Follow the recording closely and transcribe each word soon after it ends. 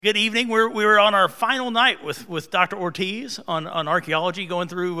Good evening. We were on our final night with Dr. Ortiz on archaeology, going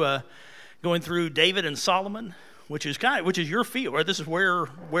through David and Solomon, which is your field, right? This is where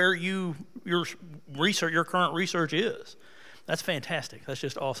your current research is. That's fantastic. That's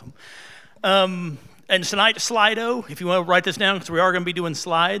just awesome. And tonight, Slido, if you want to write this down, because we are going to be doing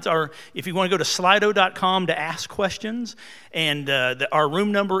slides, or if you want to go to slido.com to ask questions, and our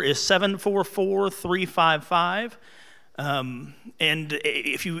room number is 744-355. And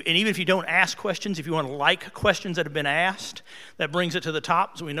even if you don't ask questions, if you want to like questions that have been asked, that brings it to the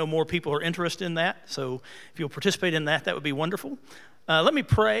top, so we know more people are interested in that. So if you'll participate in that, that would be wonderful. Let me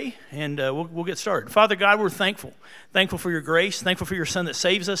pray, and we'll get started. Father God, we're thankful for your grace, thankful for your Son that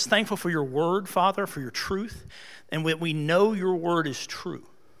saves us, thankful for your word, Father, for your truth, and we know your word is true.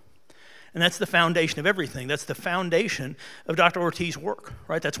 And that's the foundation of everything. That's the foundation of Dr. Ortiz's work,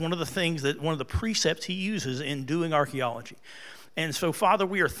 right? That's one of the precepts he uses in doing archaeology. And so, Father,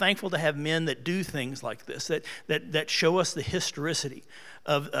 we are thankful to have men that do things like this, that show us the historicity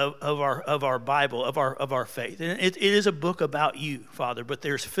of our Bible, of our faith. And it is a book about you, Father, but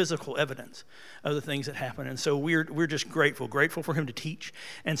there's physical evidence of the things that happen. And so we're just grateful for him to teach.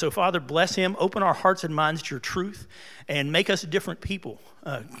 And so, Father, bless him, open our hearts and minds to your truth, and make us different people.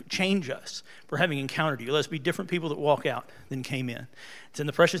 Change us for having encountered you. Let us be different people that walk out than came in. It's in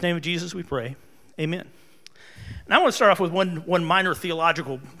the precious name of Jesus we pray. Amen. And I want to start off with one minor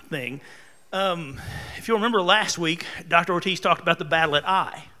theological thing. If you'll remember last week, Dr. Ortiz talked about the battle at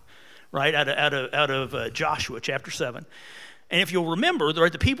Ai, right, out of Joshua chapter 7. And if you'll remember,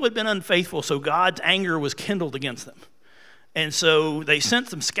 right, the people had been unfaithful, so God's anger was kindled against them. And so they sent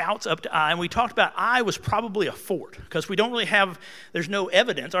some scouts up to Ai, and we talked about Ai was probably a fort, because we don't really there's no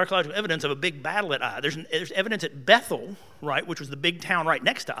evidence, archaeological evidence of a big battle at Ai. There's evidence at Bethel, right, which was the big town right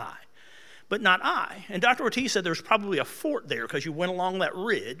next to Ai, but not Ai. And Dr. Ortiz said there was probably a fort there, because you went along that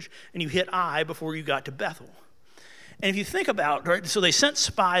ridge, and you hit Ai before you got to Bethel. And if you think about, right, so they sent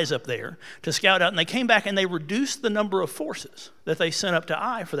spies up there to scout out, and they came back, and they reduced the number of forces that they sent up to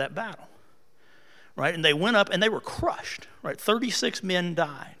Ai for that battle. Right, and they went up and they were crushed. Right, 36 men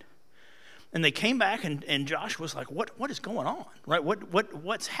died, and they came back and Joshua was like, "What is going on? Right,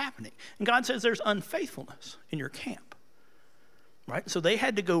 what's happening?" And God says, "There's unfaithfulness in your camp." Right, so they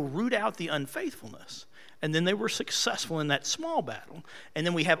had to go root out the unfaithfulness, and then they were successful in that small battle. And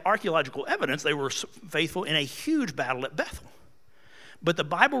then we have archaeological evidence they were faithful in a huge battle at Bethel. But the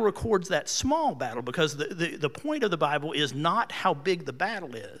Bible records that small battle because the point of the Bible is not how big the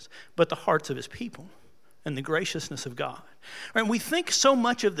battle is, but the hearts of his people and the graciousness of God. Right? We think so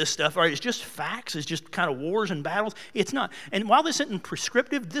much of this stuff, right, it's just facts, it's just kind of wars and battles. It's not. And while this isn't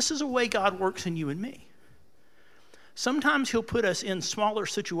prescriptive, this is a way God works in you and me. Sometimes he'll put us in smaller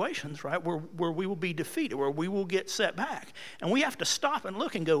situations, right, where we will be defeated, where we will get set back. And we have to stop and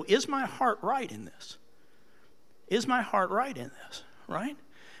look and go, is my heart right in this? Is my heart right in this? Right?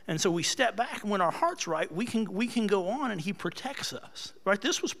 And so we step back, and when our heart's right, we can go on, and he protects us. Right?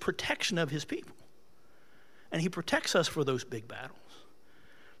 This was protection of his people. And he protects us for those big battles.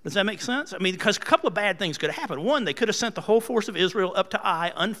 Does that make sense? I mean, because a couple of bad things could have happened. One, they could have sent the whole force of Israel up to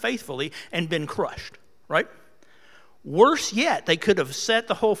Ai unfaithfully and been crushed. Right? Worse yet, they could have set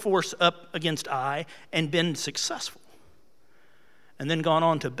the whole force up against Ai and been successful. And then gone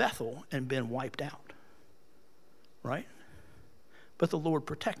on to Bethel and been wiped out. Right? But the Lord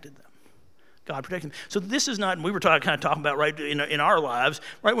protected them. God protected them. So this is not, and we were kind of talking about, right, in our lives,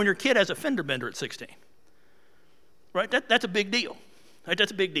 right, when your kid has a fender bender at 16. Right, that's a big deal. Right,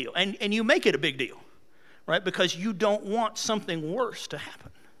 that's a big deal. And you make it a big deal, right, because you don't want something worse to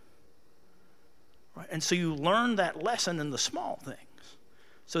happen. Right, and so you learn that lesson in the small things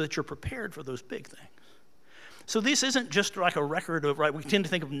so that you're prepared for those big things. So this isn't just like a record of, right, we tend to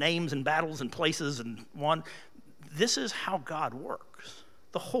think of names and battles and places and one. This is how God works.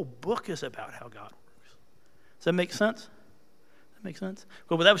 The whole book is about how God works. Does that make sense? That make sense?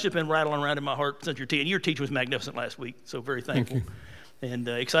 Well, but that was just been rattling around in my heart since your teaching was magnificent last week. So very thankful. Thank you. And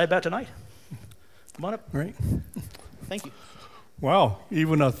excited about tonight. Come on up. Right. Thank you. Wow,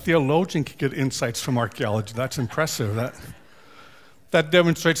 even a theologian can get insights from archaeology. That's impressive. That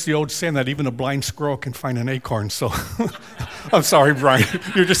demonstrates the old saying that even a blind squirrel can find an acorn. So I'm sorry, Brian.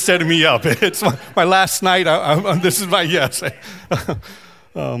 You're just setting me up. It's my last night. This is my yes. This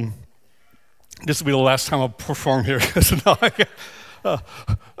will be the last time I'll perform here.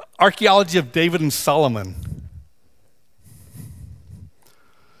 Archaeology of David and Solomon.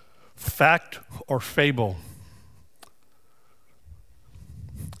 Fact or fable?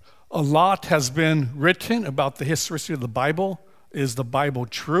 A lot has been written about the history of the Bible. Is the Bible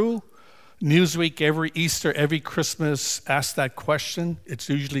true? Newsweek every Easter, every Christmas asks that question. It's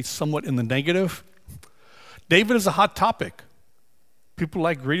usually somewhat in the negative. David is a hot topic. People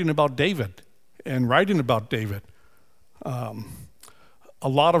like reading about David and writing about David. A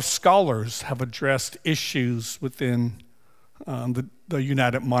lot of scholars have addressed issues within the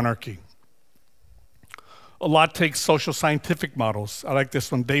United Monarchy. A lot takes social scientific models. I like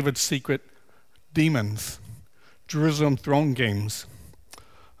this one, David's Secret Demons, Jerusalem Throne Games.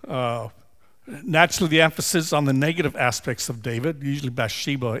 Naturally, the emphasis on the negative aspects of David, usually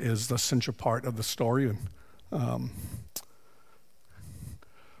Bathsheba is the central part of the story.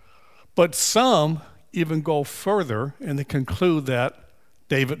 But some even go further and they conclude that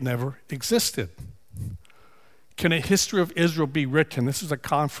David never existed. Can a history of Israel be written? This is a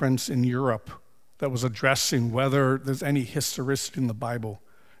conference in Europe that was addressing whether there's any historicity in the Bible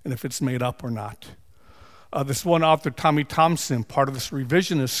and if it's made up or not. This one author, Tommy Thompson, part of this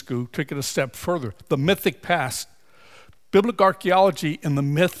revisionist school, took it a step further. The mythic past, biblical archaeology and the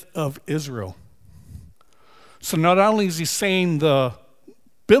myth of Israel. So not only is he saying the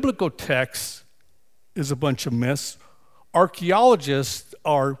biblical text is a bunch of myths, archaeologists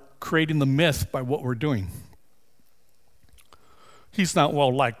are creating the myth by what we're doing. He's not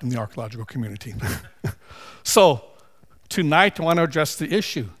well liked in the archaeological community. So tonight I want to address the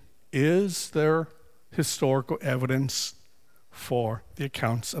issue. Is there historical evidence for the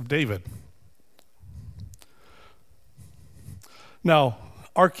accounts of David? Now,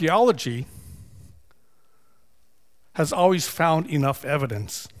 archaeology has always found enough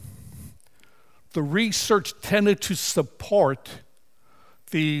evidence. The research tended to support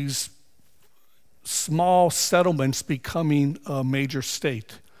these small settlements becoming a major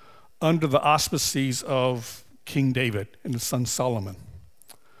state under the auspices of King David and his son Solomon.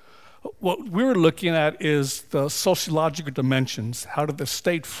 What we're looking at is the sociological dimensions. How did the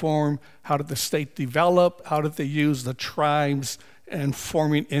state form? How did the state develop? How did they use the tribes and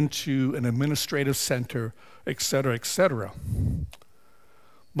forming into an administrative center, et cetera, et cetera.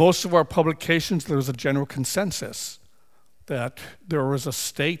 Most of our publications, there was a general consensus that there was a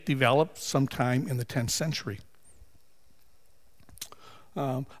state developed sometime in the 10th century.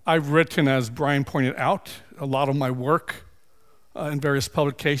 I've written, as Brian pointed out, a lot of my work in various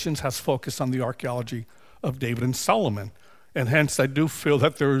publications has focused on the archaeology of David and Solomon. And hence, I do feel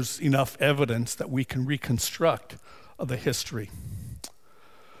that there's enough evidence that we can reconstruct the history.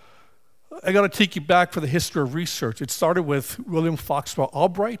 I got to take you back for the history of research. It started with William Foxwell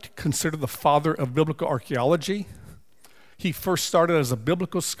Albright, considered the father of biblical archaeology. He first started as a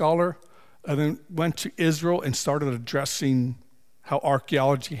biblical scholar and then went to Israel and started addressing how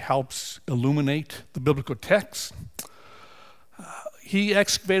archaeology helps illuminate the biblical text. He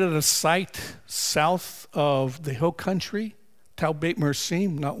excavated a site south of the hill country, Tal Beit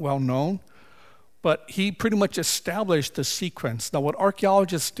Mersim, not well known, but he pretty much established the sequence. Now, what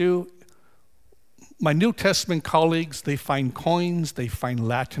archaeologists do, my New Testament colleagues, they find coins, they find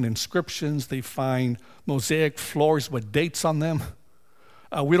Latin inscriptions, they find mosaic floors with dates on them.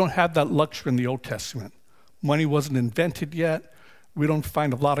 We don't have that luxury in the Old Testament. Money wasn't invented yet. We don't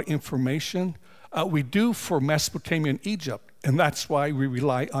find a lot of information. We do for Mesopotamia and Egypt, and that's why we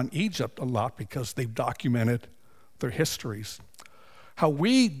rely on Egypt a lot, because they've documented their histories. How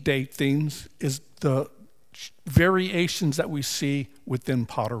we date things is the variations that we see within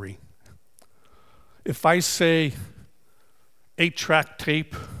pottery. If I say 8-track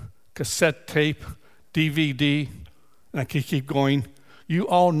tape, cassette tape, DVD, and I can keep going, you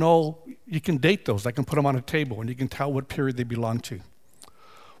all know you can date those. I can put them on a table and you can tell what period they belong to.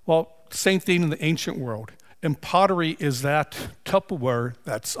 Well, same thing in the ancient world. And pottery is that Tupperware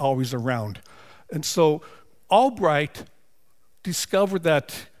that's always around. And so Albright discovered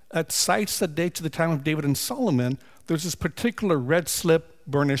that at sites that date to the time of David and Solomon, there's this particular red slip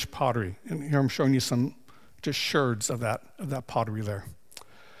burnished pottery. And here I'm showing you some just sherds of that pottery there.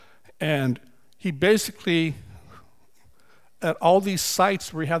 And he basically, at all these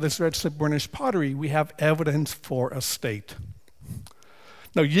sites where we have this red slip burnished pottery, we have evidence for a state.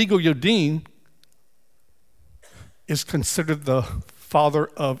 Now, Yigal Yadin is considered the father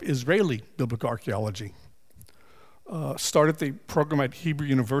of Israeli biblical archaeology. Started the program at Hebrew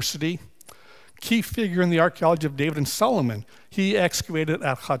University. Key figure in the archaeology of David and Solomon. He excavated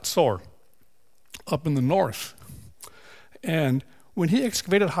at Hatzor, up in the north. And when he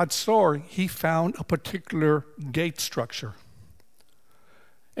excavated Hatzor, he found a particular gate structure.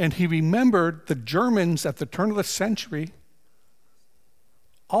 And he remembered the Germans at the turn of the century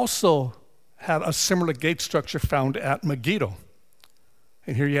also had a similar gate structure found at Megiddo.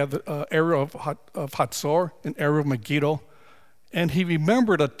 And here you have the area of Hatzor, an area of Megiddo. and he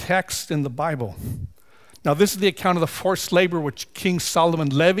remembered a text in the Bible. Now, this is the account of the forced labor which King Solomon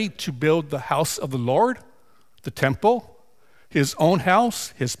levied to build the house of the Lord, the temple, his own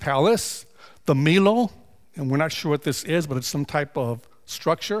house, his palace, the Millo, and we're not sure what this is, but it's some type of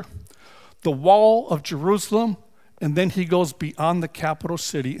structure, the wall of Jerusalem, and then he goes beyond the capital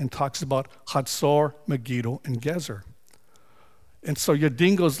city and talks about Hatzor, Megiddo, and Gezer. And so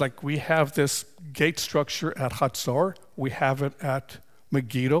Yadin goes like, we have this gate structure at Hatzor, we have it at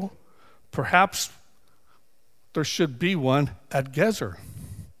Megiddo. Perhaps there should be one at Gezer.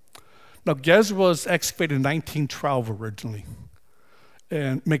 Now, Gezer was excavated in 1912 originally.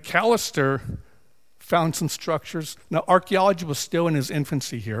 And McAllister found some structures. Now, archaeology was still in its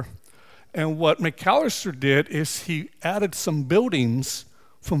infancy here. And what McAllister did is he added some buildings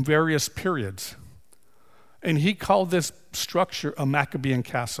from various periods. And he called this structure a Maccabean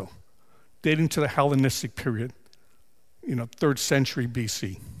castle, dating to the Hellenistic period, 3rd century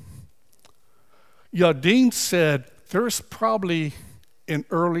BC. Yadin said there's probably an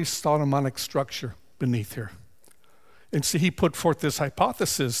early Solomonic structure beneath here. And so he put forth this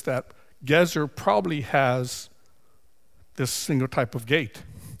hypothesis that Gezer probably has this single type of gate.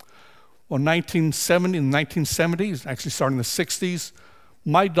 Well, in the 1970s, actually starting in the 60s,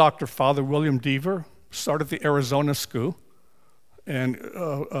 my doctor, Father William Deaver, started the Arizona School and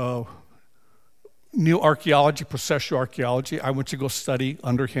new archaeology, processual archaeology. I went to go study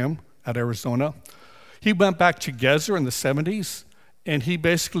under him at Arizona. He went back to Gezer in the 70s, and he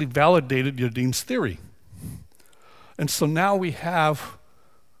basically validated Yadin's theory. And so now we have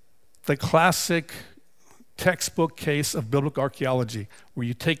the classic textbook case of biblical archaeology, where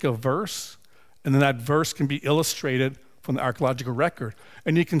you take a verse, and then that verse can be illustrated from the archaeological record.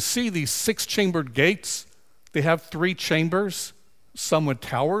 And you can see these 6-chambered gates. They have 3 chambers, some with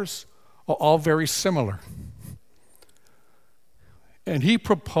towers, are all very similar. And he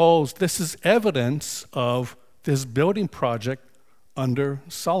proposed this is evidence of this building project under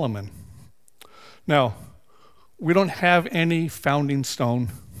Solomon. Now, we don't have any founding stone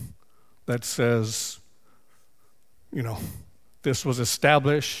that says, this was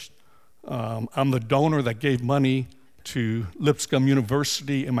established. I'm the donor that gave money to Lipscomb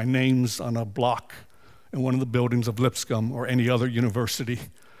University, and my name's on a block in one of the buildings of Lipscomb or any other university.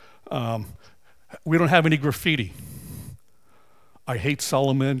 We don't have any graffiti. I hate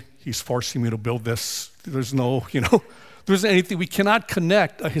Solomon. He's forcing me to build this. There's no, there's anything. We cannot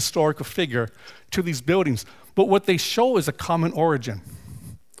connect a historical figure to these buildings. But what they show is a common origin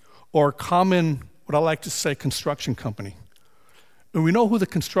or common, what I like to say, construction company. And we know who the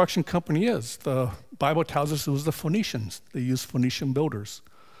construction company is. The Bible tells us it was the Phoenicians. They used Phoenician builders.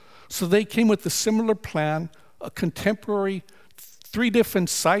 So they came with a similar plan, a contemporary, 3 different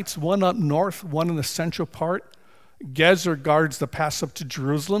sites, one up north, one in the central part. Gezer guards the pass up to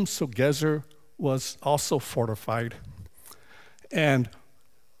Jerusalem, so Gezer was also fortified. And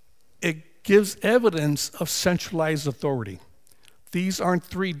it gives evidence of centralized authority. These aren't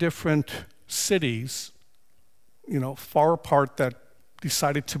 3 different cities, far apart that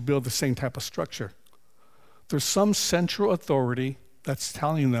decided to build the same type of structure. There's some central authority that's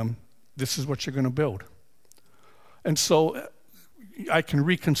telling them, this is what you're going to build. And so I can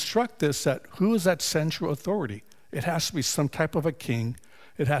reconstruct this, that who is that central authority? It has to be some type of a king.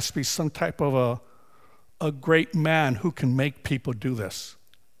 It has to be some type of a great man who can make people do this,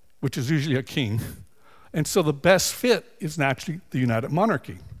 which is usually a king. And so the best fit is naturally the United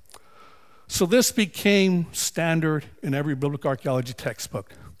Monarchy. So this became standard in every biblical archaeology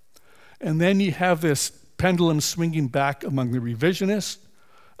textbook. And then you have this pendulum swinging back among the revisionists.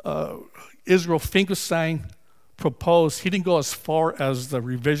 Israel Finkelstein proposed, he didn't go as far as the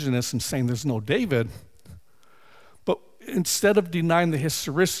revisionists in saying there's no David, but instead of denying the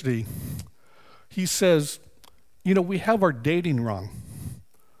historicity, he says, we have our dating wrong.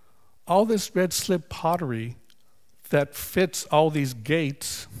 All this red slip pottery that fits all these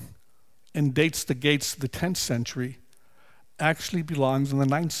gates and dates the gates to the 10th century actually belongs in the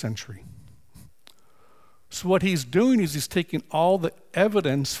 9th century. So what he's doing is he's taking all the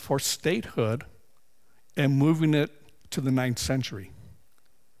evidence for statehood and moving it to the 9th century.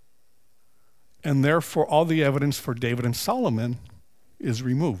 And therefore, all the evidence for David and Solomon is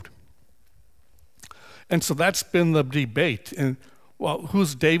removed. And so that's been the debate. And well,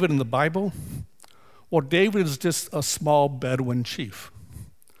 who's David in the Bible? Well, David is just a small Bedouin chief.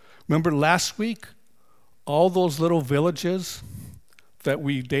 Remember last week, all those little villages that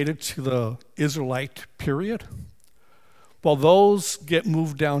we dated to the Israelite period? Well, those get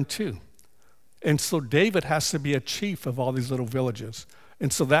moved down too. And so David has to be a chief of all these little villages.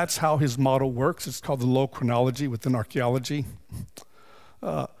 And so that's how his model works. It's called the low chronology within archaeology.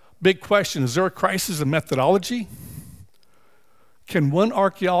 Big question, is there a crisis in methodology? Can one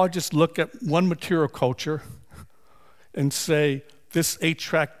archaeologist look at one material culture and say, this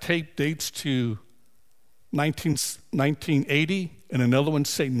 8-track tape dates to 1980, and another one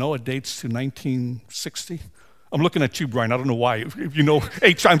say, no, it dates to 1960? I'm looking at you, Brian. I don't know why. If you know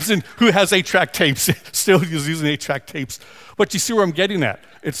 8 tracks, who has 8-track tapes, still is using 8-track tapes. But you see where I'm getting at.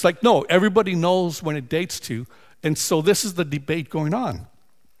 It's like, no, everybody knows when it dates to, and so this is the debate going on.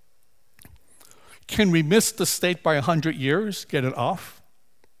 Can we miss the state by 100 years, get it off?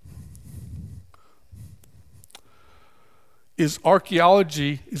 Is the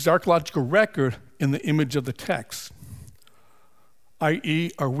archaeological record in the image of the text?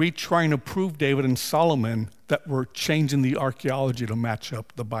 I.e., are we trying to prove David and Solomon that we're changing the archaeology to match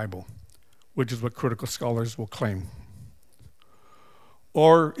up the Bible, which is what critical scholars will claim?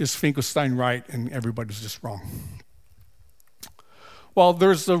 Or is Finkelstein right and everybody's just wrong? Well,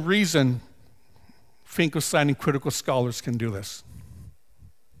 there's a reason Finkelstein and critical scholars can do this.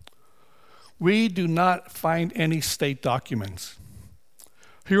 We do not find any state documents.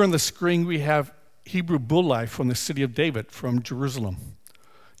 Here on the screen we have Hebrew bullae from the city of David, from Jerusalem,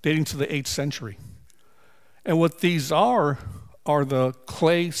 dating to the 8th century. And what these are the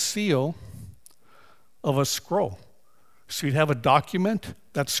clay seal of a scroll. So you'd have a document,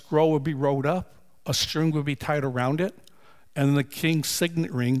 that scroll would be rolled up, a string would be tied around it, and then the king's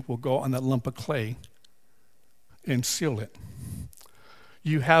signet ring will go on that lump of clay and seal it.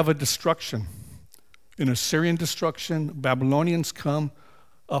 You have a destruction. An Assyrian destruction, Babylonians come,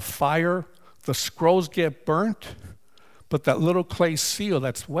 a fire, the scrolls get burnt, but that little clay seal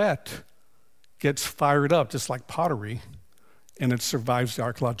that's wet gets fired up, just like pottery, and it survives the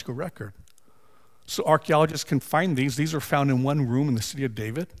archaeological record. So archaeologists can find these. These are found in one room in the city of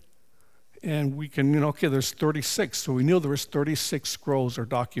David. And we can, okay, there's 36. So we knew there was 36 scrolls or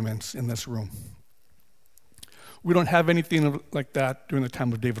documents in this room. We don't have anything like that during the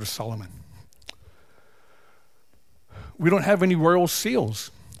time of David or Solomon. We don't have any royal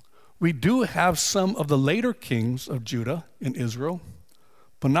seals. We do have some of the later kings of Judah and Israel,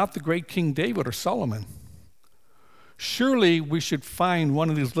 but not the great King David or Solomon. Surely we should find one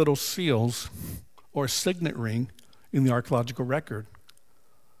of these little seals or signet ring in the archaeological record.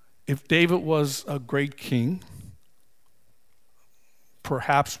 If David was a great king,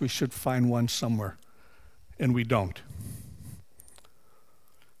 perhaps we should find one somewhere, and we don't.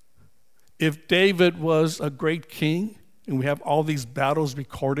 If David was a great king, and we have all these battles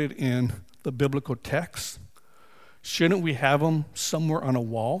recorded in the biblical text, shouldn't we have them somewhere on a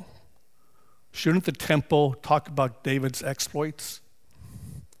wall? Shouldn't the temple talk about David's exploits?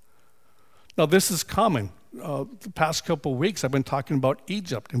 Now, this is common. The past couple of weeks, I've been talking about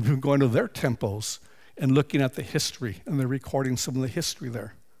Egypt, and we've been going to their temples and looking at the history, and they're recording some of the history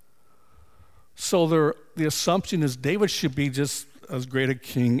there. So the assumption is David should be just as great a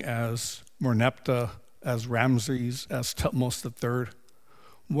king as Merneptah, as Ramses, as Thutmose III.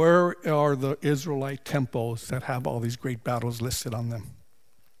 Where are the Israelite temples that have all these great battles listed on them?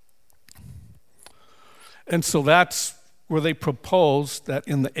 And so that's where they propose that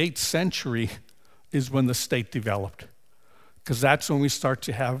in the 8th century is when the state developed, because that's when we start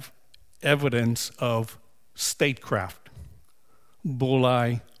to have evidence of statecraft,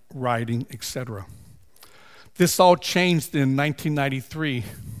 bullae, writing, etc. This all changed in 1993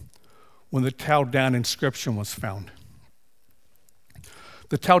 when the Tal Dan inscription was found.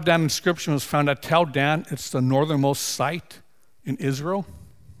 The Tal Dan inscription was found at Tal Dan. It's the northernmost site in Israel.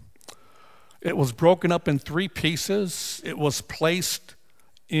 It was broken up in 3 pieces. It was placed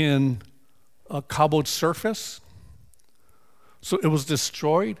in a cobbled surface. So it was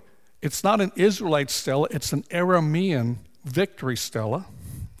destroyed. It's not an Israelite stela, it's an Aramean victory stela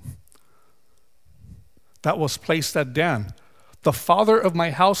that was placed at Dan. The father of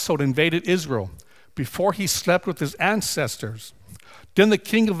my household invaded Israel before he slept with his ancestors. Then the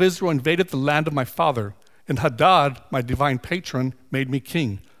king of Israel invaded the land of my father, and Hadad, my divine patron, made me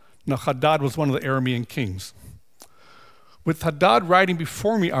king. Now Hadad was one of the Aramean kings. With Hadad riding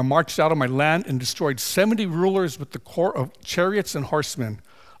before me, I marched out of my land and destroyed 70 rulers with the corps of chariots and horsemen.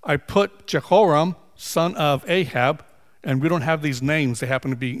 I put Jehoram, son of Ahab, and we don't have these names, they happen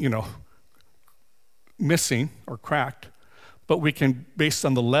to be, missing or cracked, but we can, based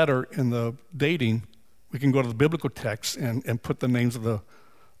on the letter and the dating, we can go to the biblical text and put the names of the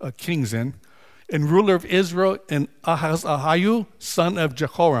kings in. And ruler of Israel, and Ahaziah, son of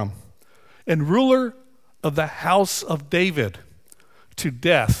Jehoram, and ruler of the house of David, to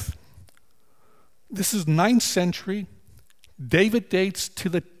death. This is 9th century. David dates to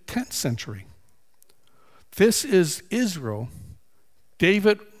the 10th century. This is Israel.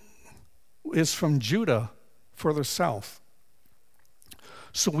 David is from Judah, further south.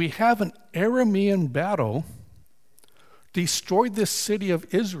 So we have an Aramean battle, destroyed this city of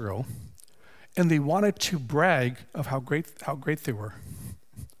Israel, and they wanted to brag of how great they were.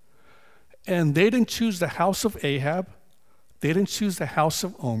 And they didn't choose the house of Ahab. They didn't choose the house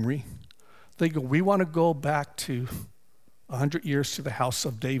of Omri. They go, we want to go back to 100 years to the house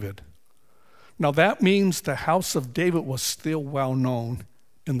of David. Now that means the house of David was still well known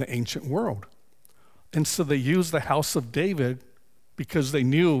in the ancient world. And so they used the house of David because they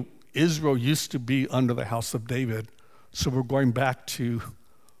knew Israel used to be under the house of David. So we're going back to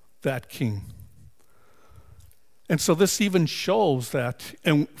that king. And so this even shows that,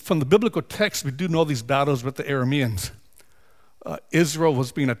 and from the biblical text, we do know these battles with the Arameans. Israel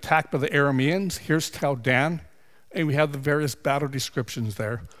was being attacked by the Arameans. Here's Tel Dan, and we have the various battle descriptions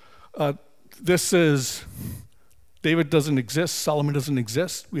there. This is, David doesn't exist, Solomon doesn't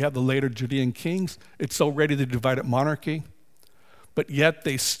exist. We have the later Judean kings. It's already the divided monarchy, but yet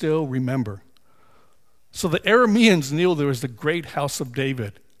they still remember. So the Arameans knew there was the great house of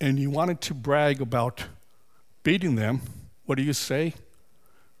David, and you wanted to brag about beating them. What do you say?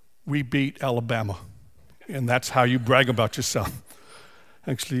 We beat Alabama. And that's how you brag about yourself.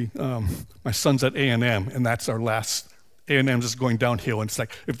 Actually, my son's at A&M, and that's our last. A&M's is going downhill, and it's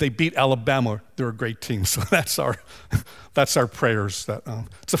like, if they beat Alabama, they're a great team. So that's our prayers.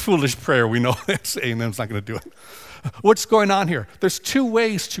 It's a foolish prayer. We know A&M's not going to do it. What's going on here? There's two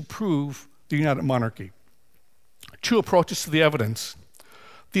ways to prove the United Monarchy. Two approaches to the evidence.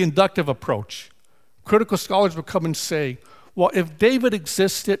 The inductive approach. Critical scholars will come and say, well, if David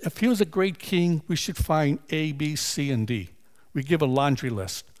existed, if he was a great king, we should find A, B, C, and D. We give a laundry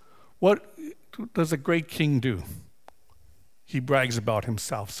list. What does a great king do? He brags about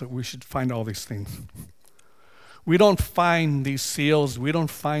himself, so we should find all these things. We don't find these seals. We don't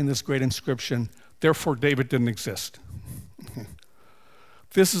find this great inscription. Therefore, David didn't exist.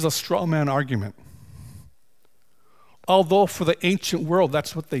 This is a straw man argument. Although for the ancient world,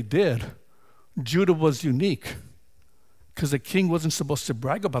 that's what they did, Judah was unique because the king wasn't supposed to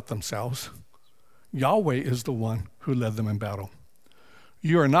brag about themselves. Yahweh is the one who led them in battle.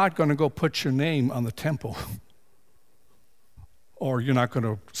 You are not going to go put your name on the temple, or you're not going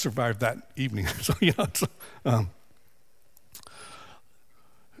to survive that evening.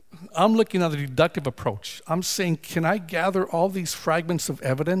 I'm looking at the deductive approach. I'm saying, can I gather all these fragments of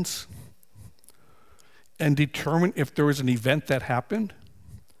evidence and determine if there was an event that happened?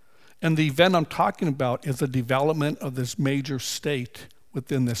 And the event I'm talking about is the development of this major state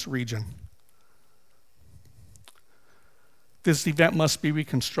within this region. This event must be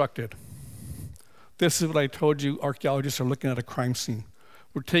reconstructed. This is what I told you archaeologists are looking at a crime scene.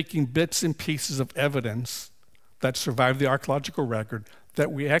 We're taking bits and pieces of evidence that survived the archaeological record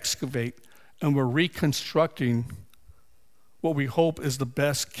that we excavate, and we're reconstructing what we hope is the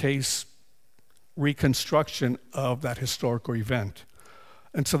best case reconstruction of that historical event.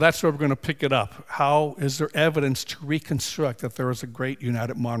 And so that's where we're going to pick it up. How is there evidence to reconstruct that there was a great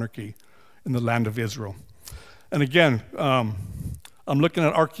united monarchy in the land of Israel? And again, I'm looking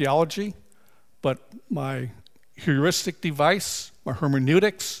at archaeology, but my heuristic device, my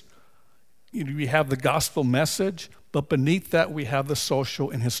hermeneutics, we have the gospel message, but beneath that we have the social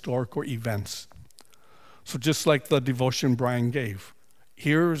and historical events. So just like the devotion Brian gave,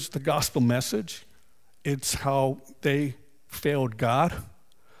 here's the gospel message. It's how they failed God.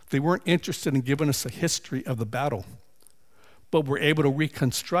 They weren't interested in giving us a history of the battle, but we're able to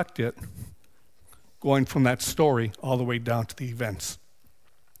reconstruct it going from that story all the way down to the events.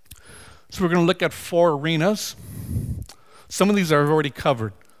 So we're going to look at 4 arenas. Some of these I've already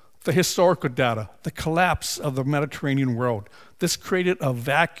covered. The historical data, the collapse of the Mediterranean world. This created a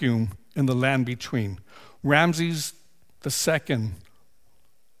vacuum in the land between. Ramses II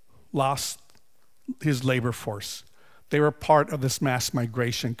lost his labor force. They were part of this mass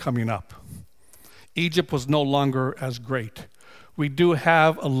migration coming up. Egypt was no longer as great. We do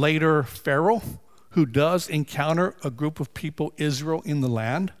have a later pharaoh who does encounter a group of people, Israel, in the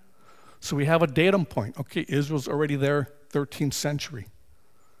land. So we have a datum point. Okay, Israel's already there, 13th century.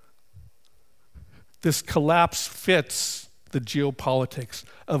 This collapse fits the geopolitics.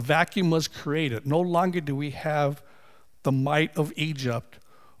 A vacuum was created. No longer do we have the might of Egypt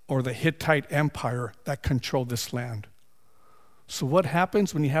or the Hittite Empire that controlled this land. So what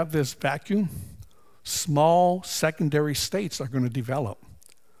happens when you have this vacuum? Small secondary states are going to develop.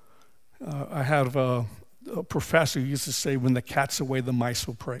 I have a professor who used to say, when the cat's away, the mice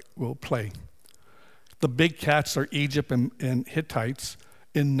will play. The big cats are Egypt and Hittites.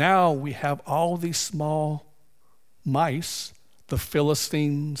 And now we have all these small mice, the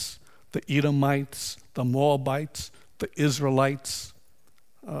Philistines, the Edomites, the Moabites, the Israelites,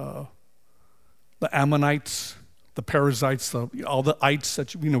 the Ammonites, the Perizzites, all the ites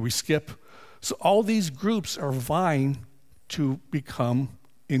that we skip. So all these groups are vying to become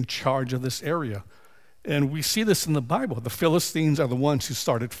in charge of this area. And we see this in the Bible. The Philistines are the ones who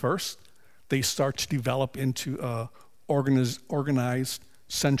started first. They start to develop into organized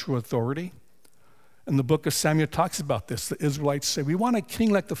central authority. And the book of Samuel talks about this. The Israelites say, we want a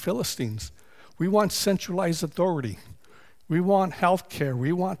king like the Philistines. We want centralized authority. We want health care.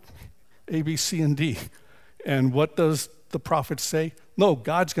 We want A, B, C, and D. And what does the prophet say? No,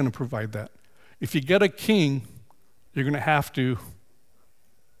 God's going to provide that. If you get a king, you're going to have to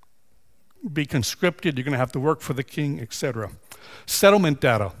be conscripted. You're going to have to work for the king, etc. Settlement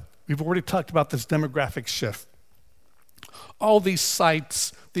data. We've already talked about this demographic shift. All these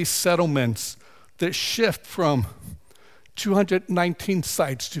sites, these settlements, that shift from 219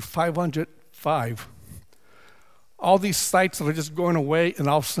 sites to 505. All these sites that are just going away, and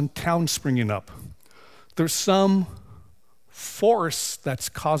all of a sudden towns springing up. There's some force that's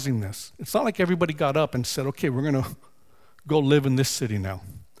causing this. It's not like everybody got up and said, okay, we're going to go live in this city now.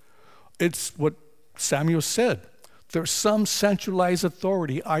 It's what Samuel said. There's some centralized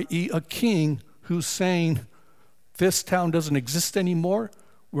authority, i.e. a king who's saying, this town doesn't exist anymore.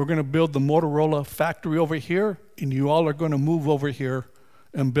 We're going to build the Motorola factory over here, and you all are going to move over here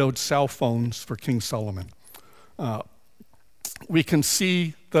and build cell phones for King Solomon. We can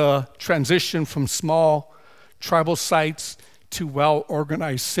see the transition from small tribal sites to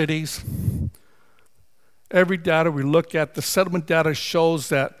well-organized cities. Every data we look at, the settlement data shows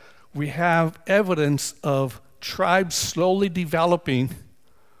that we have evidence of tribes slowly developing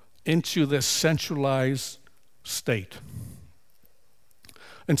into this centralized state.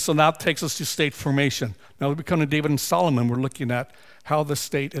 And so now it takes us to state formation. Now we come to David and Solomon, we're looking at how the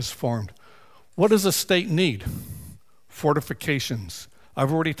state is formed. What does a state need? Fortifications.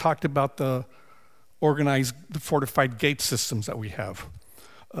 I've already talked about the fortified gate systems that we have.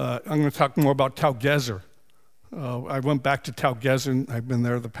 I'm going to talk more about Tel-Gezer. I went back to Tel-Gezer, and I've been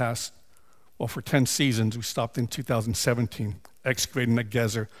there for 10 seasons. We stopped in 2017, excavating at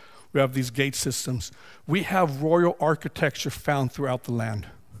Gezer. We have these gate systems. We have royal architecture found throughout the land,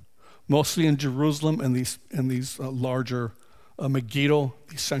 mostly in Jerusalem and these larger Megiddo,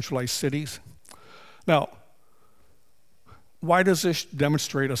 these centralized cities. Now, why does this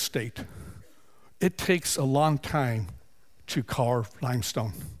demonstrate a state? It takes a long time to carve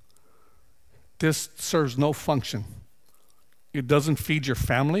limestone. This serves no function. It doesn't feed your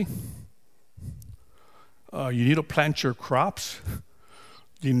family. You need to plant your crops.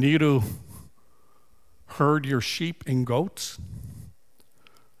 You need to herd your sheep and goats.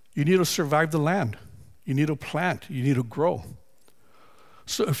 You need to survive the land. You need to plant. You need to grow.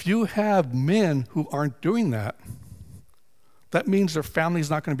 So if you have men who aren't doing that, that means their family is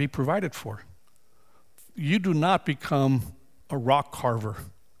not going to be provided for. You do not become a rock carver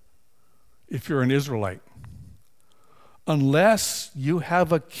if you're an Israelite. Unless you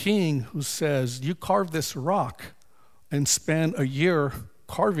have a king who says, you carve this rock and spend a year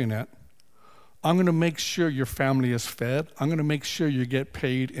carving it, I'm going to make sure your family is fed. I'm going to make sure you get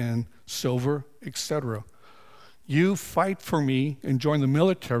paid in silver, etc. You fight for me and join the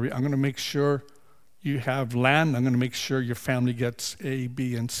military. I'm going to make sure you have land. I'm going to make sure your family gets A,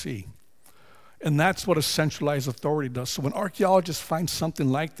 B, and C. And that's what a centralized authority does. So when archaeologists find something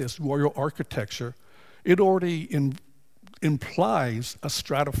like this, royal architecture, it already implies a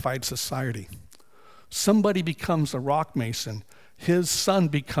stratified society. Somebody becomes a rock mason. His son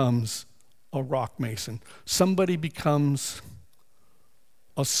becomes a rock mason. Somebody becomes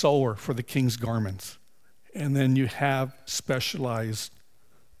a sewer for the king's garments. And then you have specialized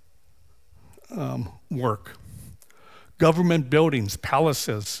work. Government buildings,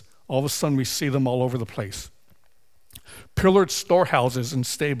 palaces, all of a sudden we see them all over the place. Pillared storehouses and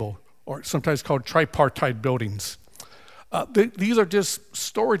stable, or sometimes called tripartite buildings. These are just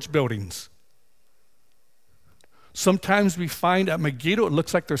storage buildings. Sometimes we find at Megiddo, it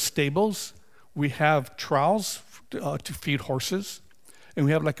looks like they're stables. We have troughs to feed horses, and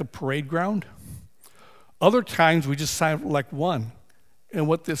we have like a parade ground. Other times we just have like one. And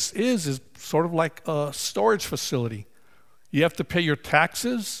what this is sort of like a storage facility. You have to pay your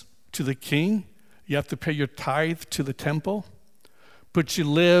taxes to the king. You have to pay your tithe to the temple. But you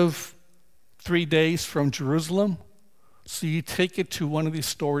live 3 days from Jerusalem. So you take it to one of these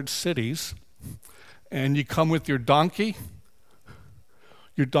storage cities, and you come with your donkey.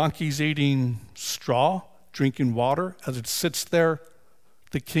 Your donkey's eating straw, drinking water. As it sits there,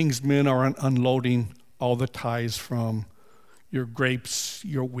 the king's men are unloading all the tithes from your grapes,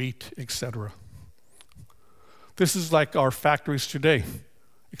 your wheat, etc. This is like our factories today,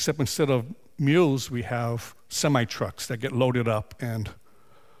 except instead of mules, we have semi-trucks that get loaded up, and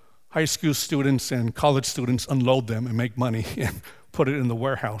high school students and college students unload them and make money and put it in the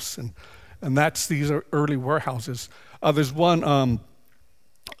warehouse. And these are early warehouses. There's one,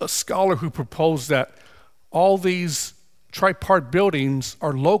 a scholar who proposed that all these tripart buildings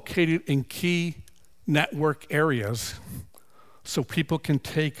are located in key network areas so people can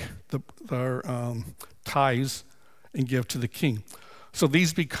take their tithes and give to the king. So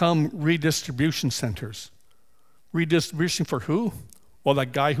these become redistribution centers. Redistribution for who? Well,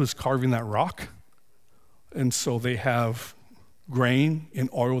 that guy who's carving that rock. And so they have grain and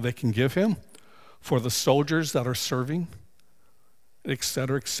oil they can give him, for the soldiers that are serving, et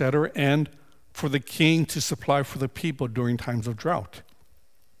cetera, and for the king to supply for the people during times of drought.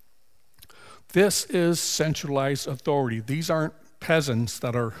 This is centralized authority. These aren't peasants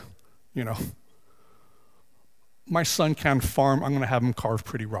that are, my son can't farm, I'm going to have him carve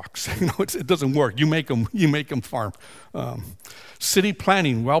pretty rocks. It doesn't work. You make them farm. City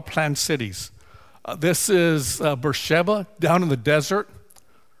planning, well-planned cities. This is Beersheba down in the desert,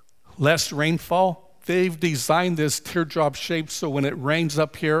 less rainfall. They've designed this teardrop shape so when it rains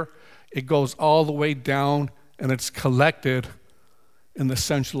up here, it goes all the way down and it's collected in the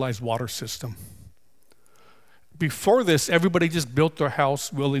centralized water system. Before this, everybody just built their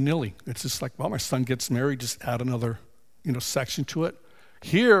house willy-nilly. It's just like, well, my son gets married, just add another, section to it.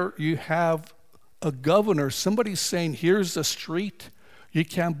 Here you have a governor, somebody saying, here's the street, you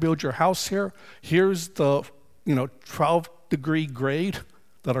can't build your house here. Here's the, 12-degree grade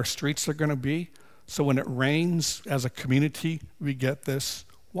that our streets are going to be. So when it rains, as a community, we get this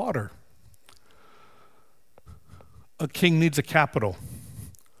water. A king needs a capital.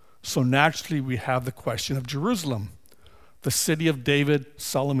 So naturally, we have the question of Jerusalem, the city of David,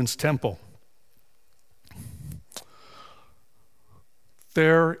 Solomon's temple.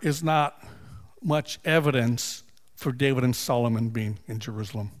 There is not much evidence for David and Solomon being in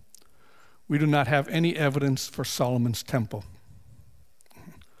Jerusalem. We do not have any evidence for Solomon's temple.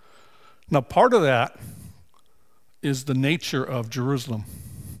 Now, part of that is the nature of Jerusalem.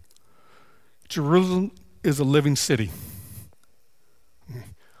 Jerusalem is a living city.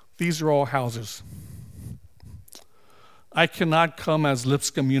 These are all houses. I cannot come as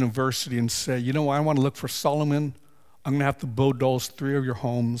Lipscomb University and say, I want to look for Solomon. I'm going to have to bulldoze 3 of your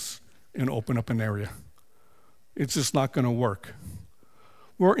homes and open up an area. It's just not going to work.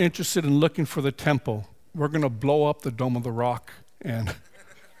 We're interested in looking for the temple. We're going to blow up the Dome of the Rock, and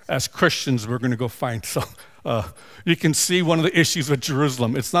as Christians, we're going to go find. So you can see one of the issues with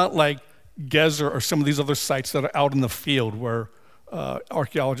Jerusalem. It's not like Gezer or some of these other sites that are out in the field where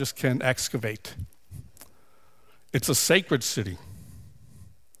archaeologists can excavate. It's a sacred city.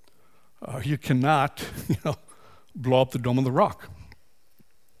 You cannot, blow up the Dome of the Rock.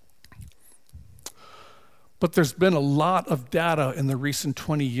 But there's been a lot of data in the recent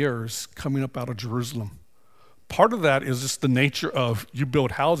 20 years coming up out of Jerusalem. Part of that is just the nature of you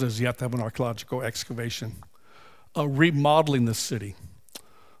build houses, you have to have an archaeological excavation. Remodeling the city.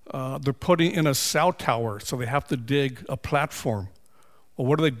 They're putting in a cell tower, so they have to dig a platform. Well,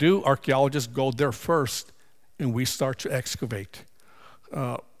 what do? Archaeologists go there first, and we start to excavate.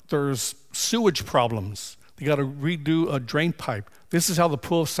 There's sewage problems. They got to redo a drain pipe. This is how the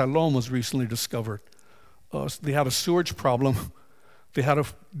Pool of Siloam was recently discovered. They had a sewage problem. They had to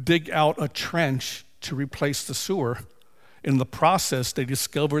dig out a trench to replace the sewer. In the process, they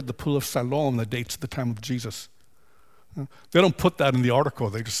discovered the Pool of Siloam that dates to the time of Jesus. They don't put that in the article.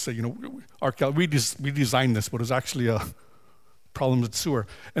 They just say, we designed this, but it's actually a problem with sewer.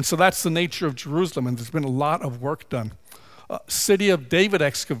 And so that's the nature of Jerusalem, and there's been a lot of work done. City of David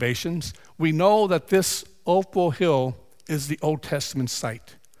excavations, we know that this Ophel Hill is the Old Testament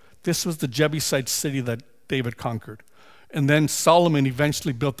site. This was the Jebusite city that David conquered. And then Solomon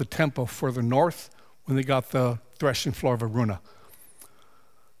eventually built the temple further north when they got the threshing floor of Araunah.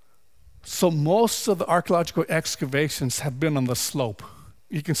 So most of the archaeological excavations have been on the slope.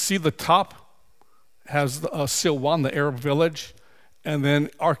 You can see the top has Silwan, the Arab village, and then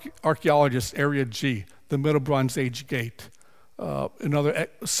archaeologists, Area G, the Middle Bronze Age gate, another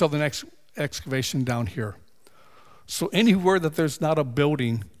southern excavation down here. So anywhere that there's not a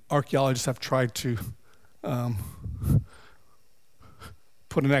building, archaeologists have tried to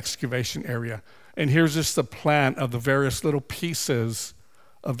put an excavation area. And here's just the plan of the various little pieces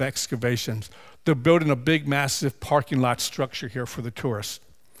of excavations. They're building a big, massive parking lot structure here for the tourists.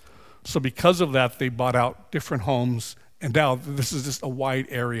 So because of that, they bought out different homes, and now this is just a wide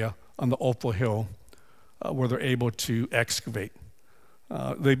area on the Opal Hill where they're able to excavate.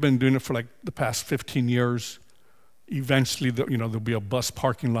 They've been doing it for like the past 15 years. Eventually, there'll be a bus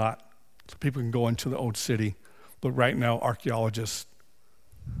parking lot so people can go into the old city. But right now, archaeologists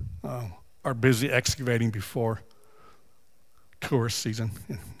are busy excavating before tourist season.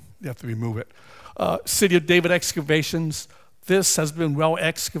 You have to remove it. City of David excavations. This has been well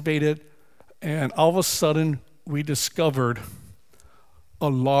excavated, and all of a sudden, we discovered a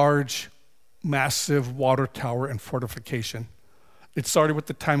large, massive water tower and fortification. It started with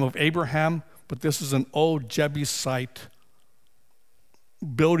the time of Abraham, but this is an old Jebusite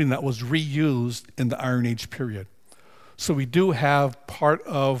building that was reused in the Iron Age period. So we do have part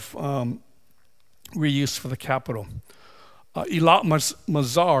of reuse for the capital. Eilat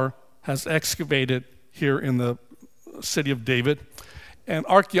Mazar has excavated here in the city of David, and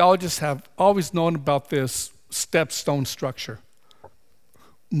archaeologists have always known about this stepstone structure.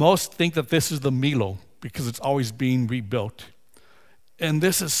 Most think that this is the Milo because it's always being rebuilt. And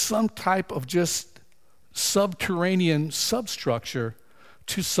this is some type of just subterranean substructure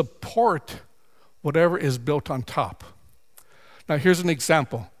to support whatever is built on top. Now here's an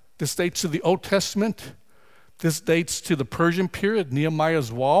example. This dates to the Old Testament. This dates to the Persian period,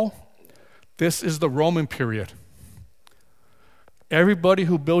 Nehemiah's wall. This is the Roman period. Everybody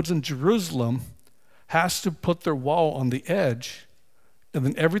who builds in Jerusalem has to put their wall on the edge, and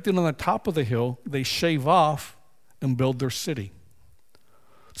then everything on the top of the hill, they shave off and build their city.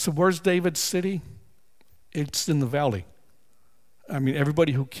 So where's David's city? It's in the valley. I mean,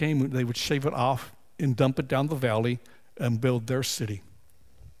 everybody who came, they would shave it off and dump it down the valley and build their city.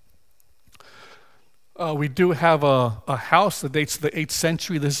 We do have a house that dates to the 8th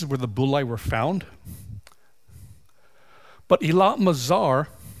century. This is where the Bulai were found. But Eilat Mazar,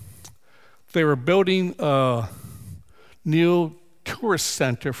 they were building a new tourist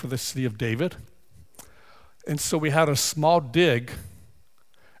center for the city of David. And so we had a small dig,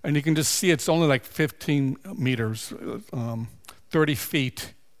 and you can just see it's only like 15 meters, 30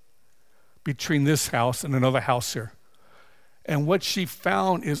 feet between this house and another house here. And what she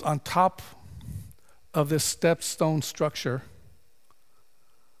found is on top of this stepstone structure,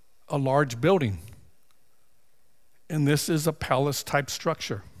 a large building. And this is a palace-type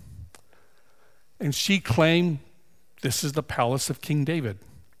structure. And she claimed this is the palace of King David.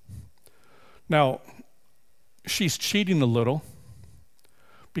 Now, she's cheating a little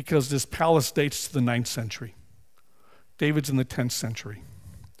because this palace dates to the 9th century. David's in the 10th century.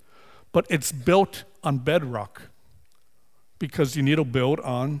 But it's built on bedrock because you need to build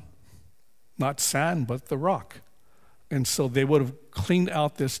on not sand, but the rock. And so they would have cleaned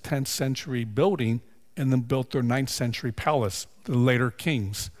out this 10th century building and then built their 9th century palace, the later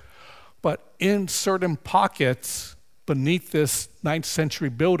kings. But in certain pockets beneath this 9th century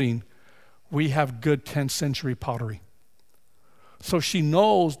building, we have good 10th century pottery. So she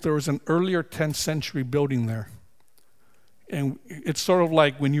knows there was an earlier 10th century building there. And it's sort of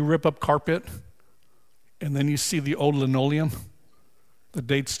like when you rip up carpet and then you see the old linoleum that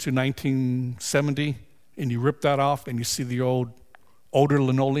dates to 1970, and you rip that off and you see the older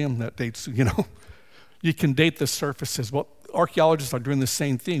linoleum that dates, you can date the surfaces. Well, archaeologists are doing the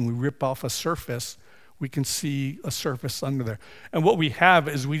same thing. We rip off a surface, we can see a surface under there. And what we have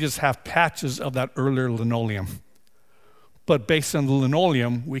is we just have patches of that earlier linoleum. But based on the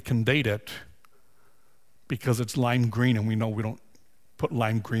linoleum, we can date it because it's lime green, and we know we don't put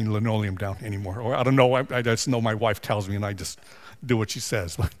lime green linoleum down anymore. Or I don't know, I just know my wife tells me and I just do what she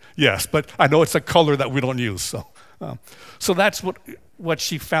says. But yes, but I know it's a color that we don't use. So that's what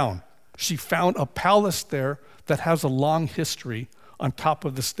she found. She found a palace there that has a long history on top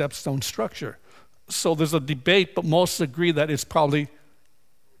of the stepstone structure. So there's a debate, but most agree that it's probably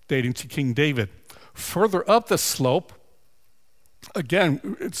dating to King David. Further up the slope,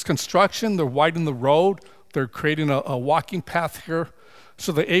 again, it's construction. They're widening the road. They're creating a walking path here.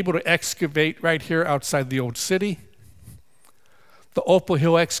 So they're able to excavate right here outside the old city. The Opal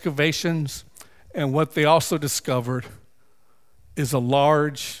Hill excavations, and what they also discovered is a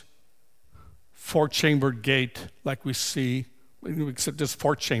large four-chambered gate like we see, except just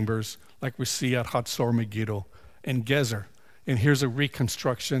 4 chambers, like we see at Hatzor, Megiddo, and Gezer. And here's a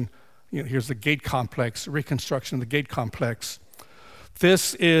reconstruction. Here's the gate complex, reconstruction of the gate complex.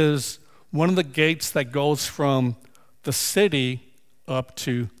 This is one of the gates that goes from the city up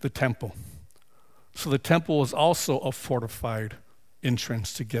to the temple. So the temple was also a fortified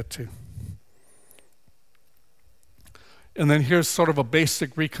entrance to get to. And then here's sort of a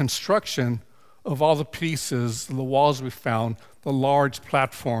basic reconstruction of all the pieces, the walls we found, the large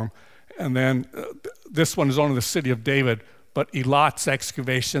platform. And then this one is only the city of David, but Elat's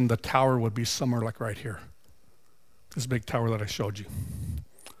excavation, the tower would be somewhere like right here. This big tower that I showed you.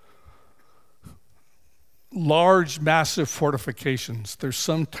 Large, massive fortifications. There's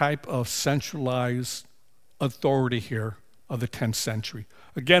some type of centralized authority here of the 10th century.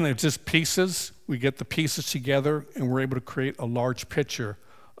 Again, it's just pieces. We get the pieces together and we're able to create a large picture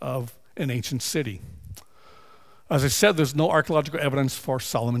of an ancient city. As I said, there's no archaeological evidence for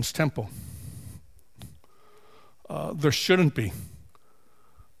Solomon's temple. There shouldn't be.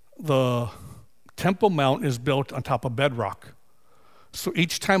 The Temple Mount is built on top of bedrock. So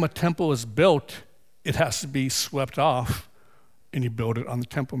each time a temple is built, it has to be swept off and you build it on the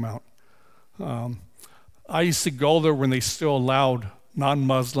Temple Mount. I used to go there when they still allowed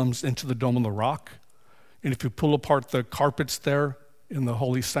non-Muslims into the Dome of the Rock. And if you pull apart the carpets there in the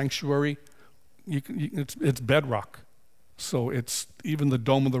holy sanctuary, it's bedrock. So it's even the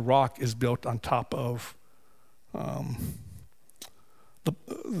Dome of the Rock is built on top of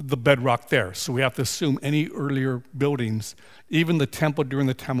the bedrock there. So we have to assume any earlier buildings, even the temple during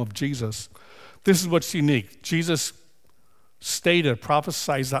the time of Jesus. This is what's unique. Jesus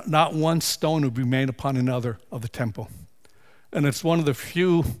prophesied that not one stone would be made upon another of the temple. And it's one of the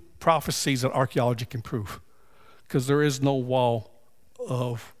few prophecies that archaeology can prove, because there is no wall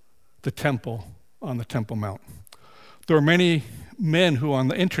of the temple on the Temple Mount. There are many men who on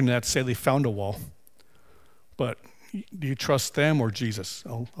the internet say they found a wall, but do you trust them or Jesus?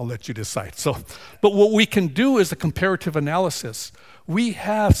 I'll let you decide. But what we can do is a comparative analysis. We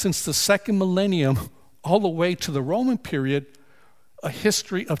have, since the second millennium all the way to the Roman period, a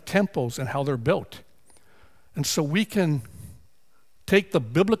history of temples and how they're built. And so we can take the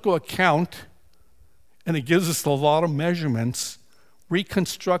biblical account, and it gives us a lot of measurements,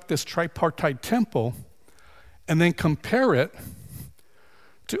 reconstruct this tripartite temple, and then compare it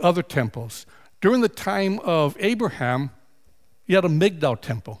to other temples. During the time of Abraham, you had a Migdal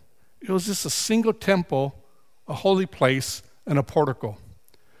temple. It was just a single temple, a holy place, and a portico,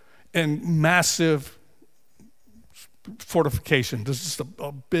 and massive fortification. This is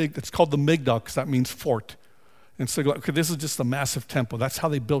a big, it's called the Migdal because that means fort. And so, okay, this is just a massive temple. That's how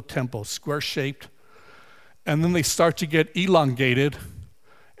they built temples, square-shaped. And then they start to get elongated.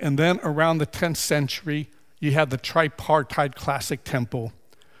 And then around the 10th century, you have the tripartite classic temple,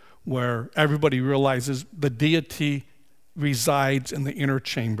 where everybody realizes the deity resides in the inner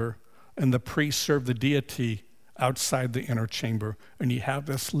chamber, and the priests serve the deity outside the inner chamber. And you have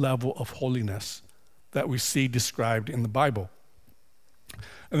this level of holiness that we see described in the Bible.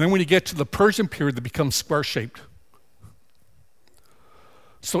 And then when you get to the Persian period, it becomes square-shaped.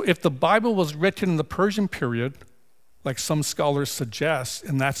 So if the Bible was written in the Persian period, like some scholars suggest,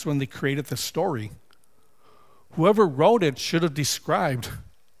 and that's when they created the story, whoever wrote it should have described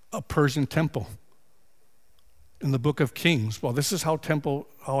a Persian temple in the book of Kings. Well, this is how a temple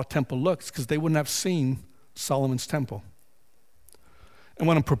looks, because they wouldn't have seen Solomon's temple. And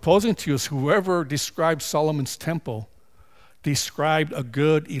what I'm proposing to you is whoever described Solomon's temple described a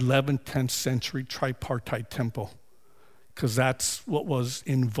good 11th, 10th century tripartite temple, because that's what was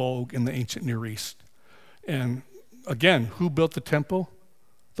in vogue in the ancient Near East. And again, who built the temple?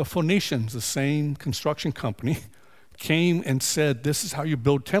 The Phoenicians, the same construction company, came and said, this is how you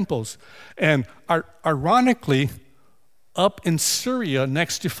build temples. And ironically, up in Syria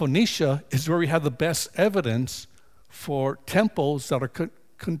next to Phoenicia is where we have the best evidence for temples that are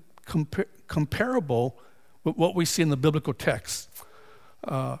comparable with what we see in the biblical text.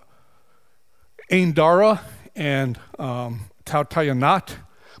 Ain Dara and Tautayanat,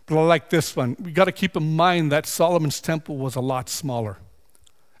 but I like this one. We got to keep in mind that Solomon's temple was a lot smaller.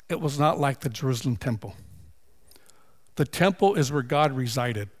 It was not like the Jerusalem temple. The temple is where God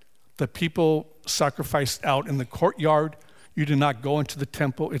resided. The people sacrificed out in the courtyard. You do not go into the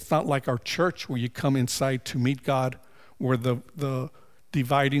temple. It's not like our church where you come inside to meet God, where the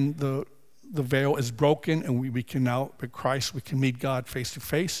dividing the veil is broken, and we can now, with Christ, we can meet God face to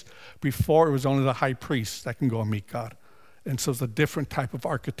face. Before, it was only the high priest that can go and meet God. And so it's a different type of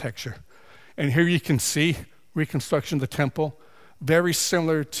architecture. And here you can see reconstruction of the temple, very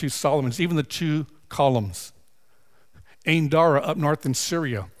similar to Solomon's, even the two columns. Ain Dara up north in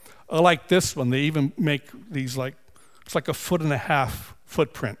Syria. I like this one. They even make these it's like a 1.5 foot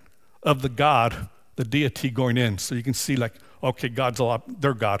footprint of the God, the deity going in. So you can see okay, God's a lot,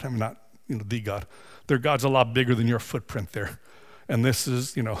 their God, not the God. Their God's a lot bigger than your footprint there. And this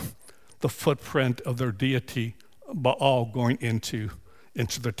is, the footprint of their deity, Baal, going into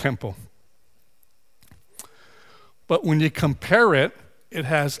their temple. But when you compare it, it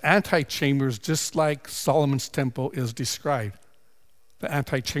has antechambers just like Solomon's temple is described. the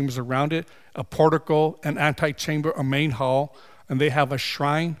antechambers around it, a portico, an antechamber, a main hall, and they have a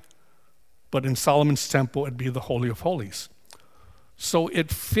shrine, but in Solomon's temple, it'd be the Holy of Holies. So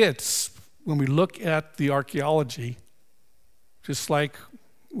it fits when we look at the archaeology, just like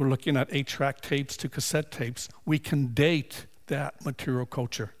we're looking at 8-track tapes to cassette tapes, we can date that material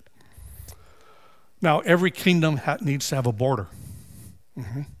culture. Now, every kingdom needs to have a border.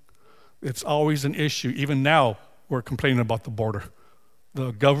 It's always an issue. Even now, we're complaining about the border.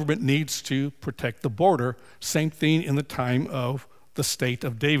 The government needs to protect the border. Same thing in the time of the state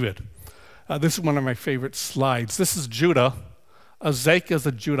of David. This is one of my favorite slides. This is Judah. Azekah is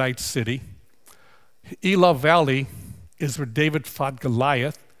a Judite city. Elah Valley is where David fought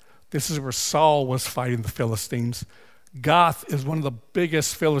Goliath. This is where Saul was fighting the Philistines. Gath is one of the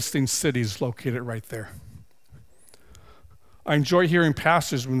biggest Philistine cities located right there. I enjoy hearing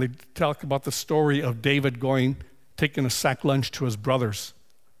pastors when they talk about the story of David taking a sack lunch to his brothers,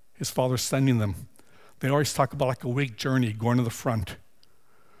 his father sending them. They always talk about like a week journey going to the front.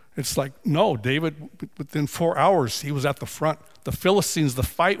 It's like, no, David, within 4 hours, he was at the front. The Philistines, the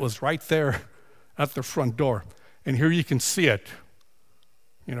fight was right there at their front door. And here you can see it.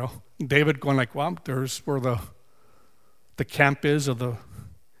 You know, David going like, well, there's where the camp is of the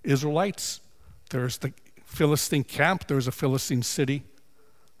Israelites. There's the Philistine camp. There's a Philistine city.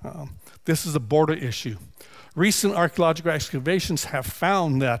 This is a border issue. Recent archaeological excavations have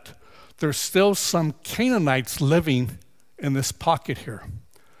found that there's still some Canaanites living in this pocket here.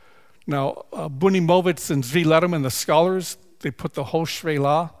 Now, Bunimovitz and Zvi Letterman, the scholars, they put the whole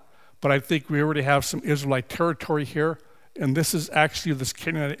Shvela, but I think we already have some Israelite territory here, and this is actually this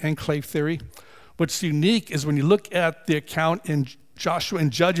Canaanite enclave theory. What's unique is when you look at the account in Joshua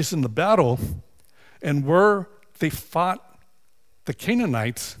and Judges in the battle, and where they fought the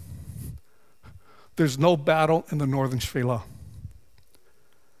Canaanites, there's no battle in the northern Shvela.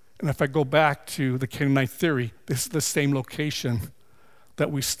 And if I go back to the Canaanite theory, this is the same location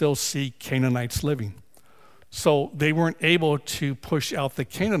that we still see Canaanites living. So they weren't able to push out the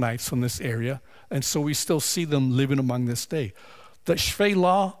Canaanites from this area, and so we still see them living among this day. The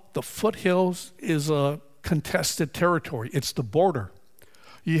Shvela, the foothills, is a contested territory. It's the border.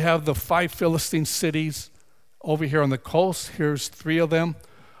 You have the 5 Philistine cities over here on the coast. Here's 3 of them.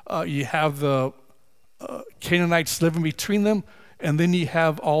 You have the Canaanites living between them, and then you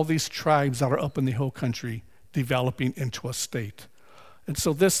have all these tribes that are up in the hill country developing into a state. And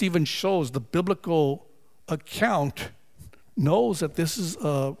so this even shows the biblical account knows that this is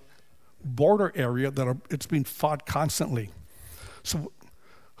a border area that it's being fought constantly. So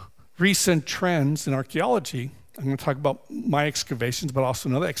recent trends in archaeology, I'm going to talk about my excavations, but also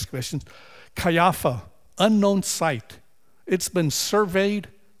another excavations. Kayafa, unknown site. It's been surveyed.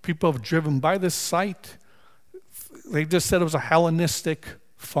 People have driven by this site. They just said it was a Hellenistic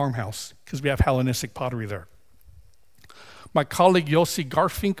farmhouse because we have Hellenistic pottery there. My colleague Yossi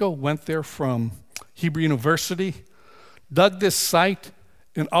Garfinkel went there from Hebrew University, dug this site,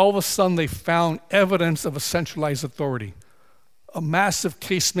 and all of a sudden they found evidence of a centralized authority. A massive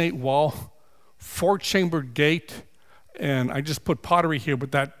casemate wall, 4-chambered gate, and I just put pottery here,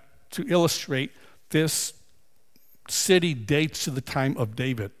 but that to illustrate this city dates to the time of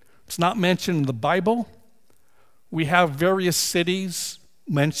David. It's not mentioned in the Bible. We have various cities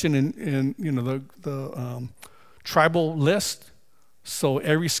mentioned in the tribal list. So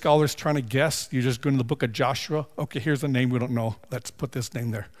every scholar's trying to guess. You just go into the book of Joshua. Okay, here's a name we don't know. Let's put this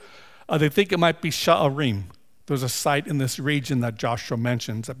name there. They think it might be Sha'arim. There's a site in this region that Joshua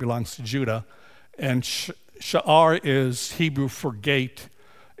mentions that belongs to Judah. And Sha'ar is Hebrew for gate.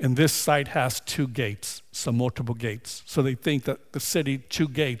 And this site has 2 gates, so multiple gates. So they think that the city, 2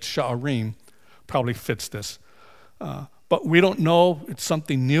 gates, Sha'arim, probably fits this. But we don't know. It's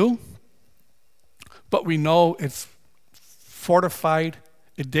something new. But we know it's fortified.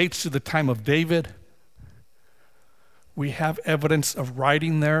 It dates to the time of David. We have evidence of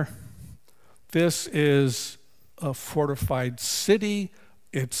writing there. This is a fortified city.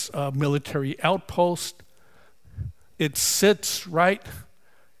 It's a military outpost. It sits right,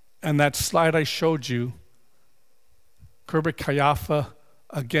 and that slide I showed you, Kirbet Kayafa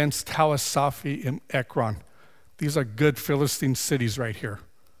against Hawasafi and Ekron. These are good Philistine cities right here.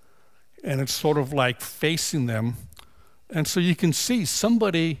 And it's sort of like facing them. And so you can see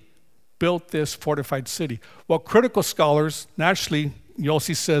somebody built this fortified city. Well, critical scholars, naturally,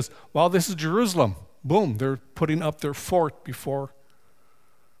 Yossi says, well, this is Jerusalem. Boom, they're putting up their fort before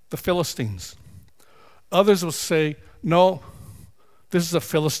the Philistines. Others will say, no, this is a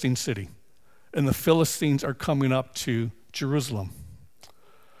Philistine city. And the Philistines are coming up to Jerusalem.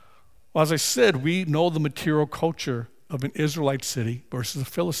 Well, as I said, we know the material culture of an Israelite city versus a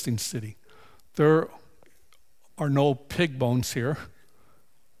Philistine city. There are no pig bones here.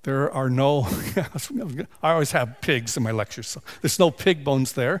 There are no, I always have pigs in my lectures, so there's no pig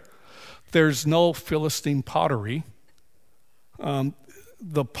bones there. There's no Philistine pottery.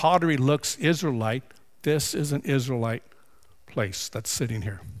 The pottery looks Israelite. This is an Israelite place that's sitting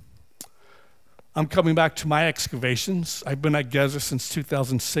here. I'm coming back to my excavations. I've been at Gezer since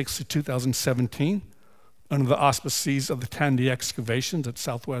 2006 to 2017 under the auspices of the Tandy Excavations at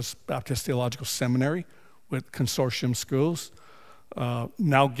Southwest Baptist Theological Seminary with consortium schools. Now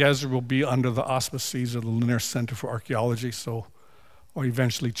Gezer will be under the auspices of the Lanier Center for Archaeology, so I'll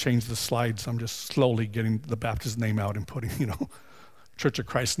eventually change the slides. I'm just slowly getting the Baptist name out and putting, Church of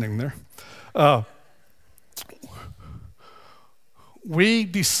Christ name there. We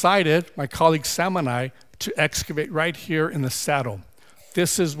decided, my colleague Sam and I, to excavate right here in the saddle.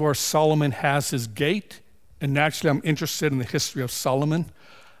 This is where Solomon has his gate, and naturally I'm interested in the history of Solomon.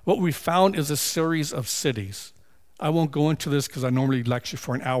 What we found is a series of cities. I won't go into this because I normally lecture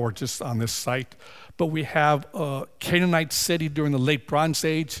for an hour just on this site, but we have a Canaanite city during the late Bronze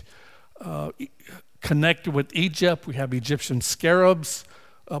Age, connected with Egypt. We have Egyptian scarabs,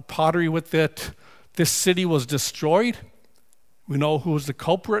 pottery with it. This city was destroyed. We know who was the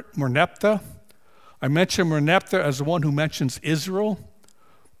culprit, Merneptah. I mentioned Merneptah as the one who mentions Israel,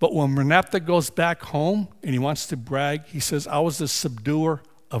 but when Merneptah goes back home and he wants to brag, he says, I was the subduer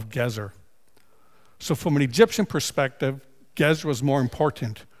of Gezer. So from an Egyptian perspective, Gezer was more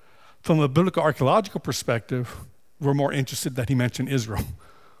important. From a biblical archaeological perspective, we're more interested that he mentioned Israel.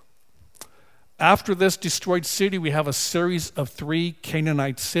 After this destroyed city, we have a series of 3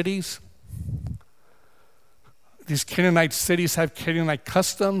 Canaanite cities. These Canaanite cities have Canaanite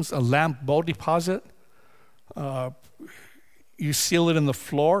customs, a lamp bowl deposit. You seal it in the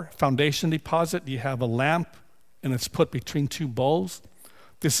floor, foundation deposit. You have a lamp, and it's put between 2 bowls.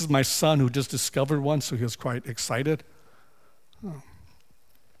 This is my son who just discovered one, so he was quite excited.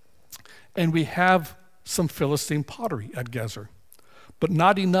 And we have some Philistine pottery at Gezer, but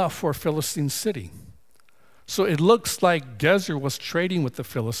not enough for a Philistine city. So it looks like Gezer was trading with the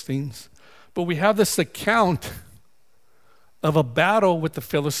Philistines, but we have this account of a battle with the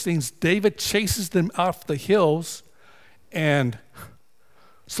Philistines. David chases them off the hills, and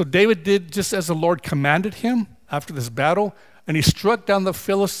so David did just as the Lord commanded him after this battle, and he struck down the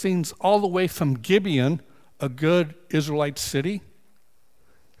Philistines all the way from Gibeon, a good Israelite city,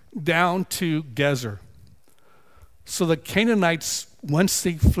 down to Gezer. So the Canaanites, once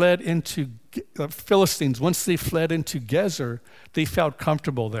they fled into Philistines, once they fled into Gezer, they felt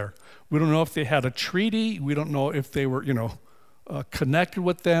comfortable there. We don't know if they had a treaty. We don't know if they were, connected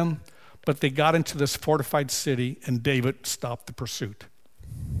with them, but they got into this fortified city, and David stopped the pursuit.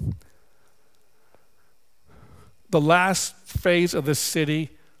 The last phase of this city,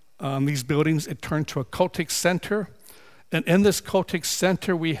 these buildings, it turned to a cultic center. And in this cultic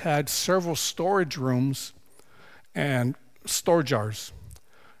center, we had several storage rooms and store jars.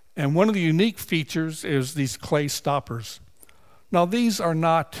 And one of the unique features is these clay stoppers. Now, these are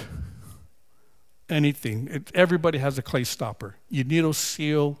not anything. Everybody has a clay stopper. You need to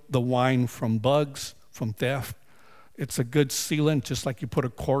seal the wine from bugs, from theft. It's a good sealant, just like you put a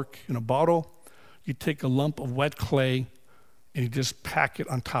cork in a bottle. You take a lump of wet clay and you just pack it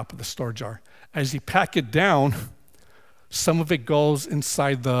on top of the store jar. As you pack it down, some of it goes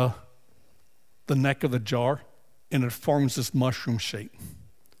inside the neck of the jar, and it forms this mushroom shape.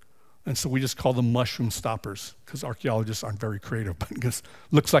 And so we just call them mushroom stoppers, because archaeologists aren't very creative, but it just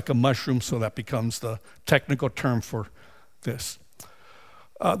looks like a mushroom, so that becomes the technical term for this.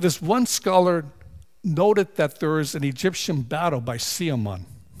 This one scholar noted that there is an Egyptian battle by Siamon.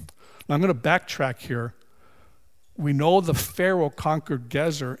 Now I'm going to backtrack here. We know the Pharaoh conquered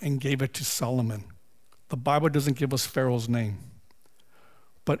Gezer and gave it to Solomon. The Bible doesn't give us Pharaoh's name.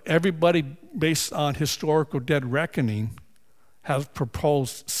 But everybody, based on historical dead reckoning, has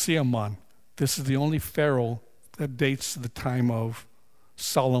proposed Siamon. This is the only Pharaoh that dates to the time of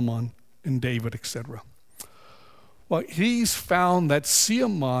Solomon and David, etc. Well, he's found that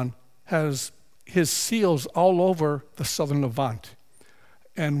Siamon has his seals all over the southern Levant.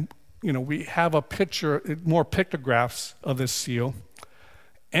 And, we have a picture, more pictographs of this seal.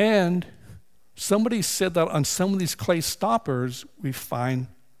 And somebody said that on some of these clay stoppers, we find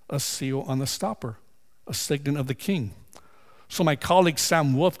a seal on the stopper, a signet of the king. So my colleague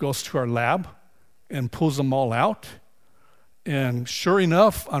Sam Wolf goes to our lab and pulls them all out. And sure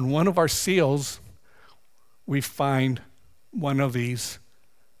enough, on one of our seals, we find one of these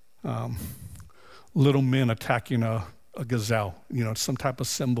little men attacking a gazelle, some type of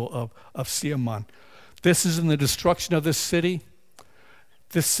symbol of Siamon. This is in the destruction of this city.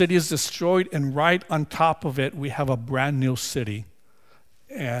 This city is destroyed, and right on top of it, we have a brand new city,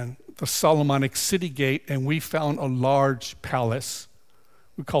 and the Solomonic city gate, and we found a large palace.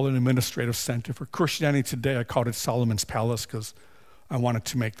 We call it an administrative center. For Christianity Today, I called it Solomon's Palace because I wanted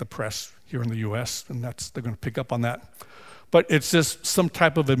to make the press here in the U.S., and they're going to pick up on that. But it's just some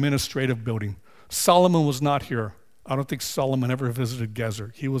type of administrative building. Solomon was not here. I don't think Solomon ever visited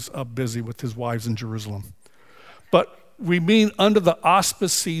Gezer. He was up busy with his wives in Jerusalem. But we mean under the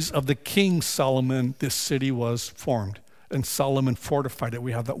auspices of the king Solomon, this city was formed. And Solomon fortified it.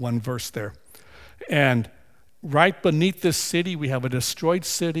 We have that one verse there. And right beneath this city, we have a destroyed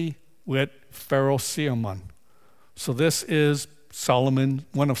city with Pharaoh Seamon. So this is Solomon,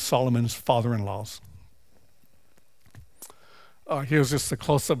 one of Solomon's father-in-laws. Here's just a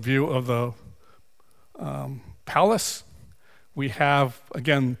close-up view of the palace. We have,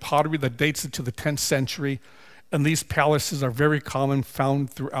 again, pottery that dates it to the 10th century. And these palaces are very common, found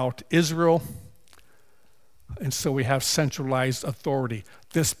throughout Israel. And so we have centralized authority.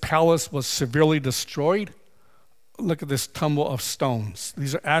 This palace was severely destroyed. Look at this tumble of stones.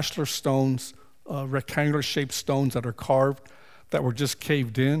 These are ashlar stones, rectangular-shaped stones that are carved, that were just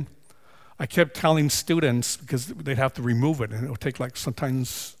caved in. I kept telling students, because they'd have to remove it, and it would take like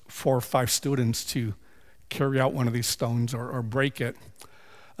sometimes 4 or 5 students to carry out one of these stones or break it.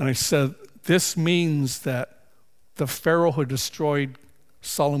 And I said, this means that the Pharaoh who destroyed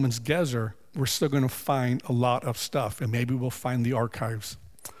Solomon's Gezer, we're still going to find a lot of stuff, and maybe we'll find the archives.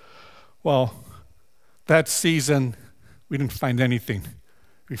 Well, that season, we didn't find anything.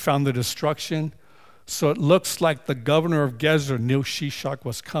 We found the destruction. So it looks like the governor of Gezer knew Shishak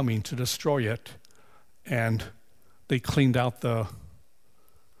was coming to destroy it, and they cleaned out the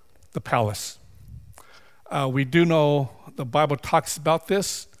palace. We do know the Bible talks about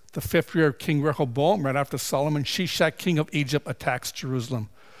this. The 5th year of King Rehoboam, right after Solomon, Shishak, king of Egypt, attacks Jerusalem.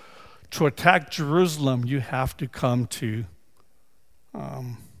 To attack Jerusalem, you have to come through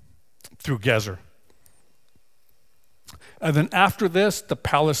Gezer. And then after this, the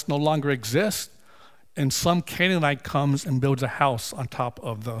palace no longer exists, and some Canaanite comes and builds a house on top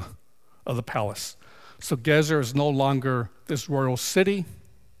of the palace. So Gezer is no longer this royal city.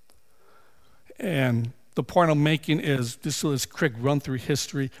 And the point I'm making is, this is a quick run through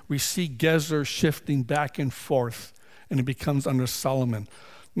history. We see Gezer shifting back and forth, and it becomes under Solomon.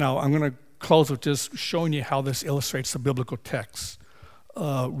 Now, I'm going to close with just showing you how this illustrates the biblical text,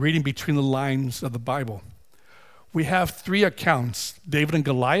 reading between the lines of the Bible. We have 3 accounts, David and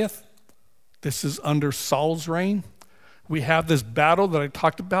Goliath. This is under Saul's reign. We have this battle that I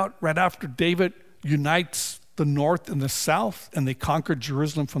talked about right after David unites the north and the south, and they conquer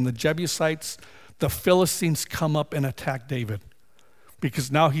Jerusalem from the Jebusites. The Philistines come up and attack David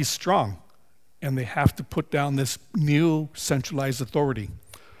because now he's strong, and they have to put down this new centralized authority.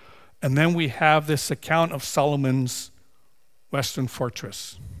 And then we have this account of Solomon's western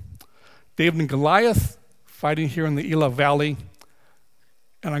fortress. David and Goliath fighting here in the Elah Valley.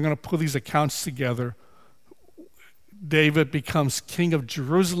 And I'm going to put these accounts together. David becomes king of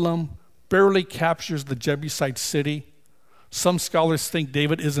Jerusalem, barely captures the Jebusite city. Some scholars think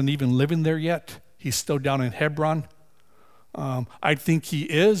David isn't even living there yet. He's still down in Hebron. I think he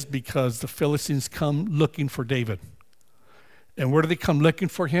is, because the Philistines come looking for David. And where do they come looking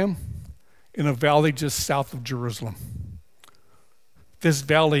for him? In a valley just south of Jerusalem. This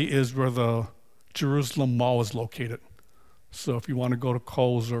valley is where the Jerusalem Mall is located. So if you want to go to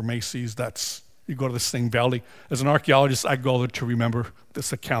Kohl's or Macy's, you go to this same valley. As an archaeologist, I go there to remember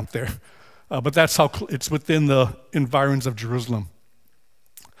this account there. But that's how it's within the environs of Jerusalem.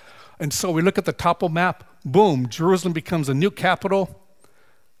 And so we look at the topo map. Boom, Jerusalem becomes a new capital.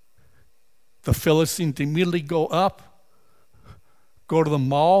 The Philistines immediately go up, go to the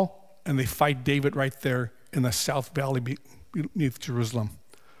mall, and they fight David right there in the South Valley beneath Jerusalem.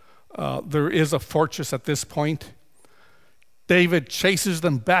 There is a fortress at this point. David chases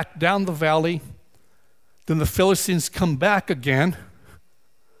them back down the valley. Then the Philistines come back again.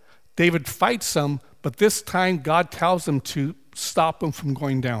 David fights them, but this time God tells them to stop them from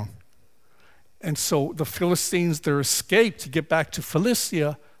going down. And so the Philistines, their escape to get back to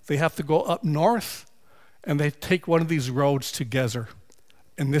Philistia, they have to go up north, and they take one of these roads to Gezer.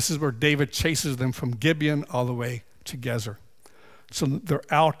 And this is where David chases them from Gibeon all the way to Gezer. So they're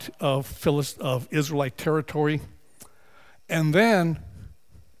out of Israelite territory. And then,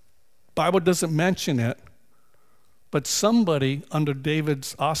 Bible doesn't mention it, but somebody under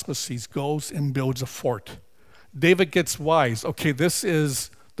David's auspices goes and builds a fort. David gets wise. Okay, they're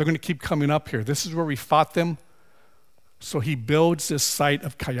going to keep coming up here. This is where we fought them. So he builds this site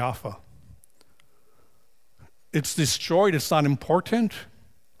of Caiaphas. it's destroyed. It's not important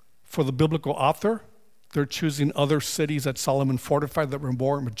for the biblical author. They're choosing other cities that Solomon fortified that were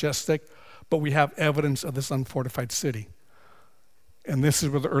more majestic, but we have evidence of this unfortified city. And this is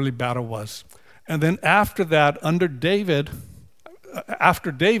where the early battle was. And then after that, after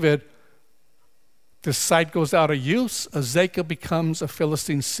David, the site goes out of use. Azekah becomes a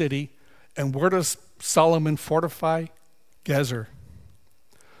Philistine city. And where does Solomon fortify? Gezer.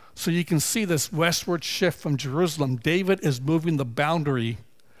 So you can see this westward shift from Jerusalem. David is moving the boundary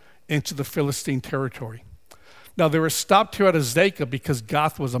into the Philistine territory. Now, they were stopped here at Azekah because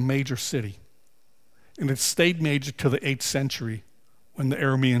Gath was a major city. And it stayed major to the 8th century when the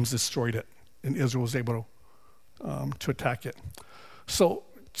Arameans destroyed it and Israel was able to attack it. So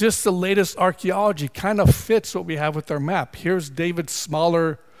just the latest archaeology kind of fits what we have with our map. Here's David's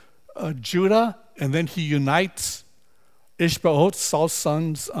smaller Judah, and then he unites Ishbosheth, Saul's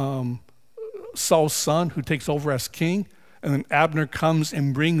son, who takes over as king. And then Abner comes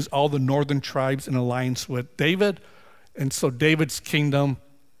and brings all the northern tribes in alliance with David. And so David's kingdom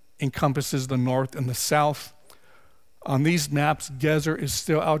encompasses the north and the south. On these maps, Gezer is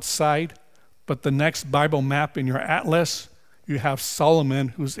still outside, but the next Bible map in your atlas, you have Solomon,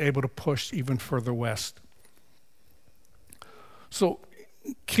 who's able to push even further west. So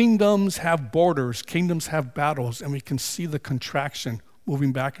kingdoms have borders, kingdoms have battles, and we can see the contraction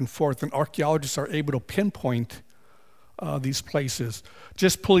moving back and forth. And archaeologists are able to pinpoint these places.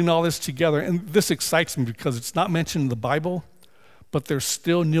 Just pulling all this together, and this excites me because it's not mentioned in the Bible, but there's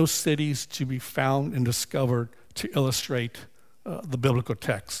still new cities to be found and discovered to illustrate the biblical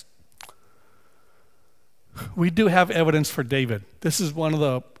text. We do have evidence for David. This is one of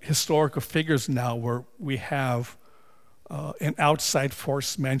the historical figures now where we have an outside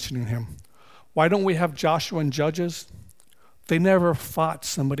force mentioning him. Why don't we have Joshua and Judges? They never fought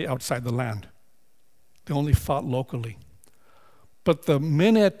somebody outside the land. They only fought locally. But the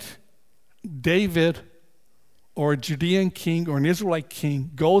minute David or a Judean king or an Israelite king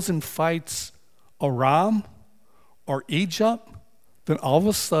goes and fights Aram or Egypt, then all of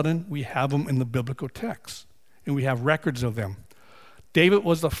a sudden we have them in the biblical text, and we have records of them. David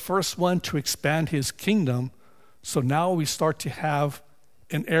was the first one to expand his kingdom, so now we start to have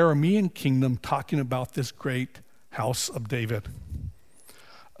an Aramean kingdom talking about this great house of David.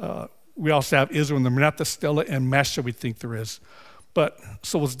 We also have Israel in the Manasseh, Stella, and Mesha we think there is. But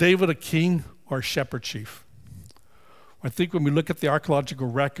so was David a king or a shepherd chief? I think when we look at the archaeological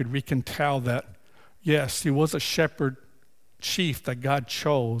record, we can tell that, yes, he was a shepherd chief that God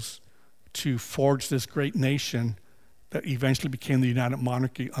chose to forge this great nation that eventually became the United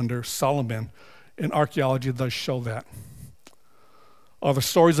Monarchy under Solomon. And archaeology does show that. Are the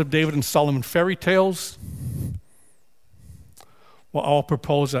stories of David and Solomon fairy tales? Well, I'll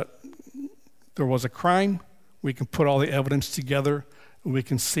propose that there was a crime. We can put all the evidence together, and we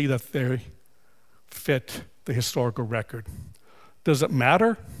can see that they fit the historical record. Does it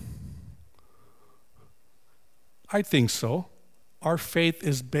matter? I think so. Our faith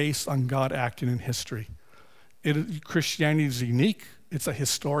is based on God acting in history. Christianity is unique. It's a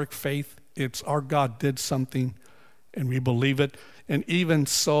historic faith. It's our God did something, and we believe it. And even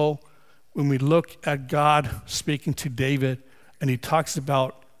so, when we look at God speaking to David, and he talks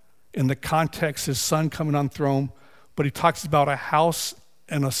about, in the context, his son coming on throne, but he talks about a house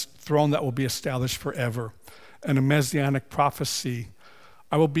and a throne that will be established forever, and a messianic prophecy.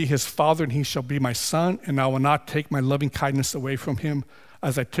 I will be his father, and he shall be my son, and I will not take my loving kindness away from him,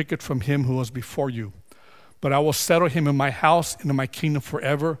 as I took it from him who was before you. But I will settle him in my house and in my kingdom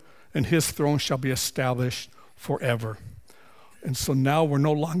forever, and his throne shall be established forever. And so now we're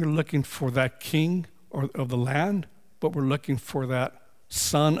no longer looking for that king of the land, but we're looking for that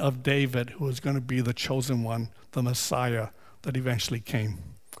son of David who is going to be the chosen one, the Messiah that eventually came.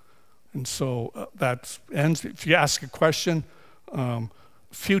 And so that ends. If you ask a question,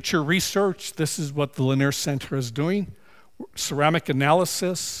 future research, this is what the Lanier Center is doing. Ceramic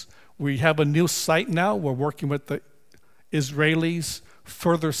analysis. We have a new site now. We're working with the Israelis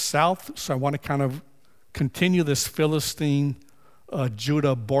further south. So I want to kind of continue this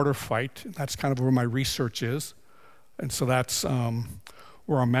Philistine-Judah border fight. That's kind of where my research is. And so that's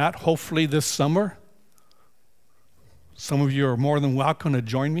where I'm at. Hopefully this summer, some of you are more than welcome to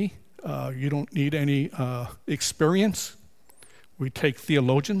join me. You don't need any experience. We take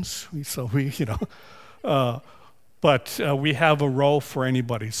theologians, but we have a role for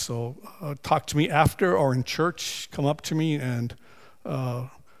anybody. So talk to me after or in church. Come up to me, and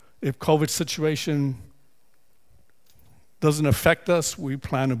if COVID situation doesn't affect us, we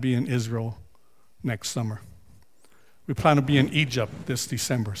plan to be in Israel next summer. we plan to be in Egypt this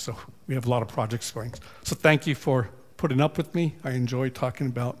December, so we have a lot of projects going. So thank you for putting up with me. I enjoy talking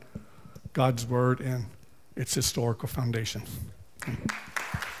about God's Word and its historical foundation.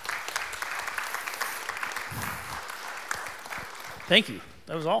 Thank you.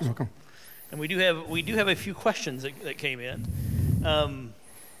 That was awesome. You're welcome. And we do have a few questions that came in.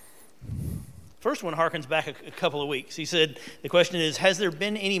 First one harkens back a couple of weeks. He said, the question is, has there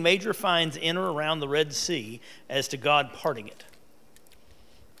been any major finds in or around the Red Sea as to God parting it?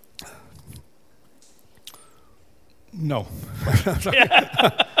 No.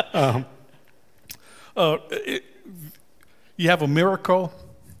 You have a miracle.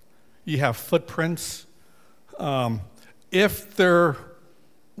 You have footprints. If there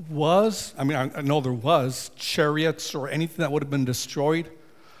was, I know there was, chariots or anything that would have been destroyed,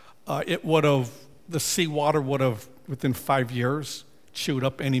 the seawater would have, within 5 years, chewed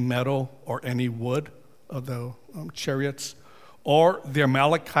up any metal or any wood of the chariots. Or the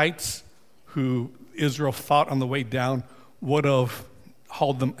Amalekites, who Israel fought on the way down, would have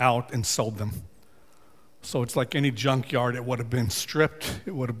hauled them out and sold them. So it's like any junkyard, it would have been stripped,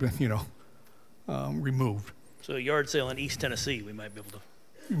 it would have been, removed. So a yard sale in East Tennessee, we might be able to...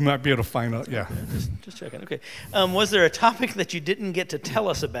 You might be able to find out, yeah. Okay, just checking. Okay. Was there a topic that you didn't get to tell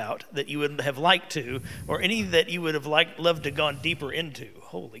us about that you would have liked to, or any that you would have loved to gone deeper into?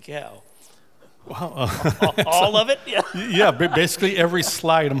 Holy cow! Wow. All of it? Yeah. Yeah. Basically, every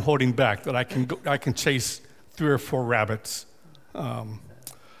slide I'm holding back that I can chase 3 or 4 rabbits.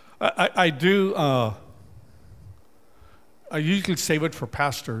 I do. I usually save it for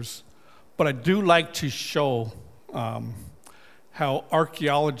pastors, but I do like to show. How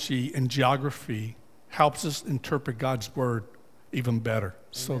archaeology and geography helps us interpret God's Word even better. Amen.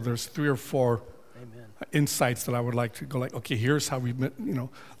 So there's 3 or 4 insights that I would like to go like, okay, here's how we,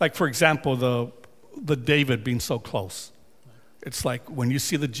 like for example, the David being so close. It's like when you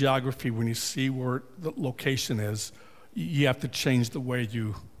see the geography, when you see where the location is, you have to change the way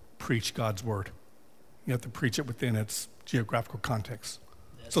you preach God's Word. You have to preach it within its geographical context.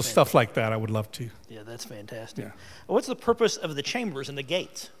 So fantastic. Stuff like that, I would love to. Yeah, that's fantastic. Yeah. What's the purpose of the chambers and the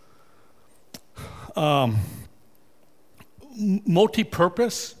gates?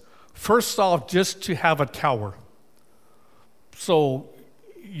 Multi-purpose. First off, just to have a tower. So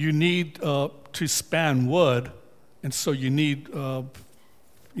you need to span wood, and so you need a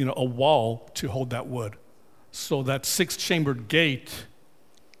wall to hold that wood. So that 6-chambered gate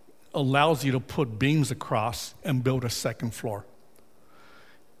allows you to put beams across and build a second floor.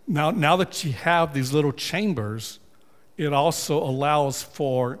 Now that you have these little chambers, it also allows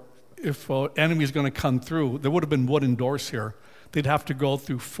for, if an enemy is going to come through, there would have been wooden doors here. They'd have to go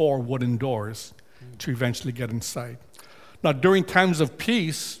through 4 wooden doors to eventually get inside. Now, during times of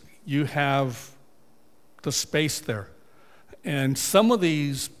peace, you have the space there. And some of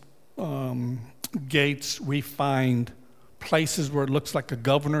these gates, we find places where it looks like a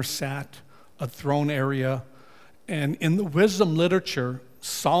governor sat, a throne area. And in the wisdom literature,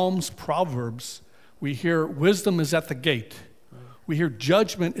 Psalms, Proverbs, we hear wisdom is at the gate. We hear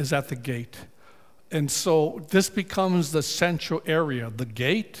judgment is at the gate. And so this becomes the central area, the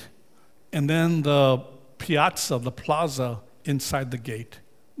gate, and then the piazza, the plaza inside the gate.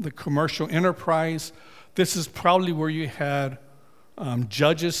 The commercial enterprise, this is probably where you had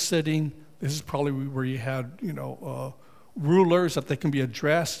judges sitting. This is probably where you had, rulers that they can be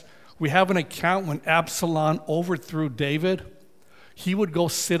addressed. We have an account when Absalom overthrew David. He would go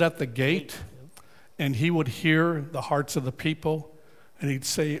sit at the gate, and he would hear the hearts of the people, and he'd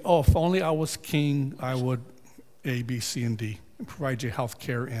say, if only I was king, I would A, B, C, and D, and provide you health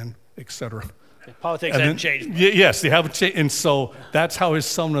care and et cetera. Politics haven't changed. Yes, they haven't changed. And so that's how his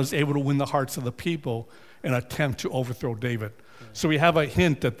son was able to win the hearts of the people and attempt to overthrow David. So we have a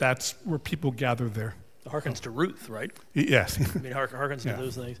hint that that's where people gather there. It harkens to Ruth, right? Yes. Harkens to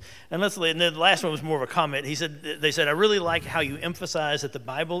those things. And then the last one was more of a comment. They said, I really like how you emphasize that the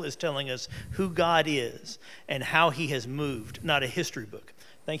Bible is telling us who God is and how he has moved, not a history book.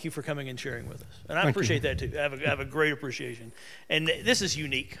 Thank you for coming and sharing with us. And I appreciate that too. I have a great appreciation. And this is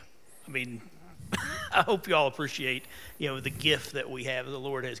unique. I hope you all appreciate, the gift that we have, the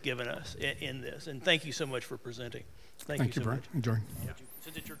Lord has given us in this. And thank you so much for presenting. Thank you so Brian. much. Enjoy.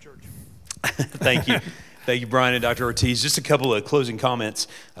 Since it's your church. Thank you. Thank you, Brian and Dr. Ortiz. Just a couple of closing comments.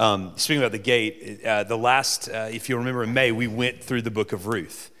 Speaking about the gate, the last, if you remember in May, we went through the book of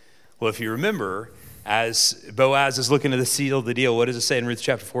Ruth. Well, if you remember, as Boaz is looking to the seal of the deal, what does it say in Ruth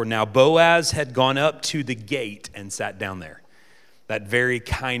chapter 4? Now Boaz had gone up to the gate and sat down there. that very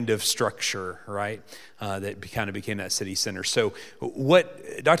kind of structure, right, that kind of became that city center. So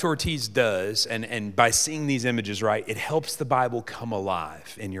what Dr. Ortiz does, and by seeing these images, right, it helps the Bible come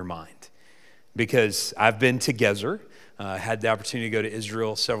alive in your mind. Because I've been to Gezer, had the opportunity to go to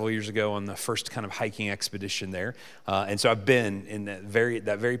Israel several years ago on the first kind of hiking expedition there. And so I've been in that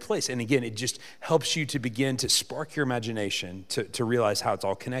very place. And again, it just helps you to begin to spark your imagination to realize how it's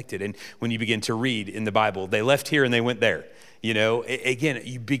all connected. And when you begin to read in the Bible, they left here and they went there. You know, again,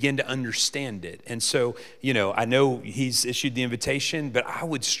 you begin to understand it. And so, you know, I know he's issued the invitation, but I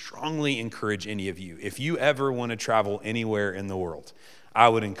would strongly encourage any of you, if you ever want to travel anywhere in the world, I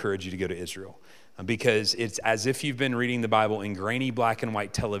would encourage you to go to Israel. Because it's as if you've been reading the Bible in grainy black and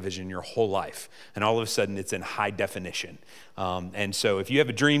white television your whole life, and all of a sudden it's in high definition. And so if you have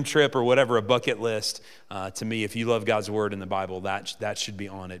a dream trip or whatever, a bucket list, to me, if you love God's word in the Bible, that should be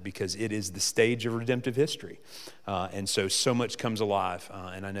on it, because it is the stage of redemptive history. And so much comes alive.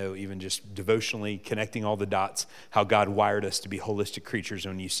 And I know even just devotionally connecting all the dots, how God wired us to be holistic creatures.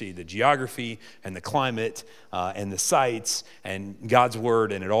 When you see the geography and the climate and the sites and God's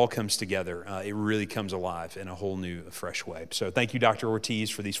word, and it all comes together, it really comes alive in a whole new, fresh way. So thank you, Dr. Ortiz,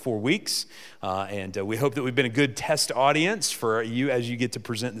 for these 4 weeks. And we hope that we've been a good test audience for you as you get to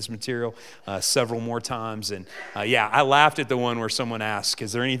present this material several more times. And I laughed at the one where someone asked,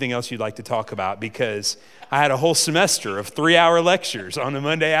 is there anything else you'd like to talk about? Because I had a whole semester of 3-hour lectures on a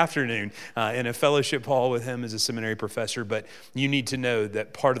Monday afternoon in a fellowship hall with him as a seminary professor. But you need to know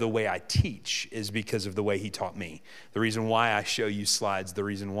that part of the way I teach is because of the way he taught me. The reason why I show you slides, the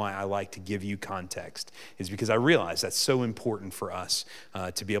reason why I like to give you context is because I realize that's so important for us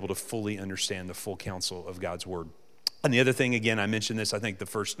to be able to fully understand the full counsel of God's word. And the other thing, again, I mentioned this, I think, the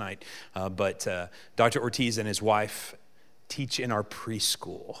first night, but Dr. Ortiz and his wife teach in our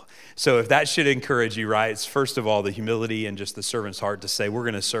preschool. So if that should encourage you, right, it's first of all the humility and just the servant's heart to say we're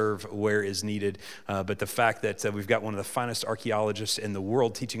going to serve where is needed. But the fact that we've got one of the finest archaeologists in the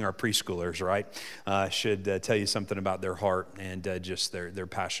world teaching our preschoolers, right, should tell you something about their heart and just their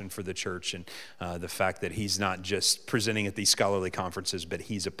passion for the church, and the fact that he's not just presenting at these scholarly conferences, but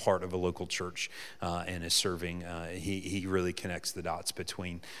he's a part of a local church and is serving. He really connects the dots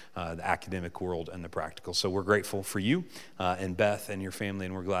between the academic world and the practical. So we're grateful for you. And Beth and your family,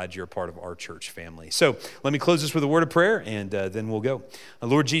 and we're glad you're a part of our church family. So let me close this with a word of prayer, and then we'll go.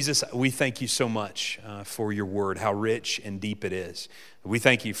 Lord Jesus, we thank you so much for your word, how rich and deep it is. We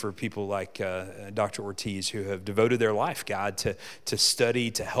thank you for people like Dr. Ortiz who have devoted their life, God, to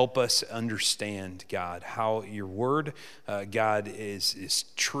study, to help us understand, God, how your word, God, is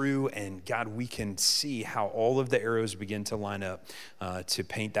true. And God, we can see how all of the arrows begin to line up to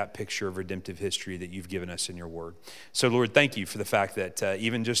paint that picture of redemptive history that you've given us in your word. So, Lord, thank you for the fact that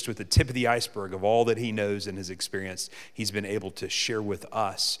even just with the tip of the iceberg of all that he knows and has experienced, he's been able to share with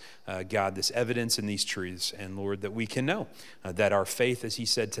us, God, this evidence and these truths. And Lord, that we can know that our faith, as he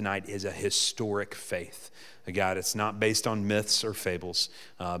said tonight, is a historic faith. God, it's not based on myths or fables,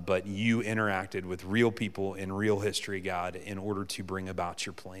 but you interacted with real people in real history, God, in order to bring about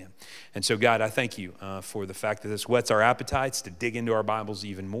your plan. And so, God, I thank you for the fact that this whets our appetites to dig into our Bibles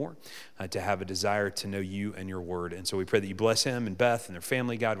even more, to have a desire to know you and your word. And so we pray that you bless him and Beth and their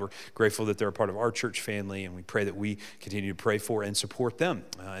family, God. We're grateful that they're a part of our church family, and we pray that we continue to pray for and support them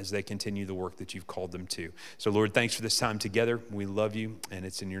as they continue the work that you've called them to. So, Lord, thanks for this time together. We love you, and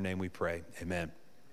it's in your name we pray. Amen.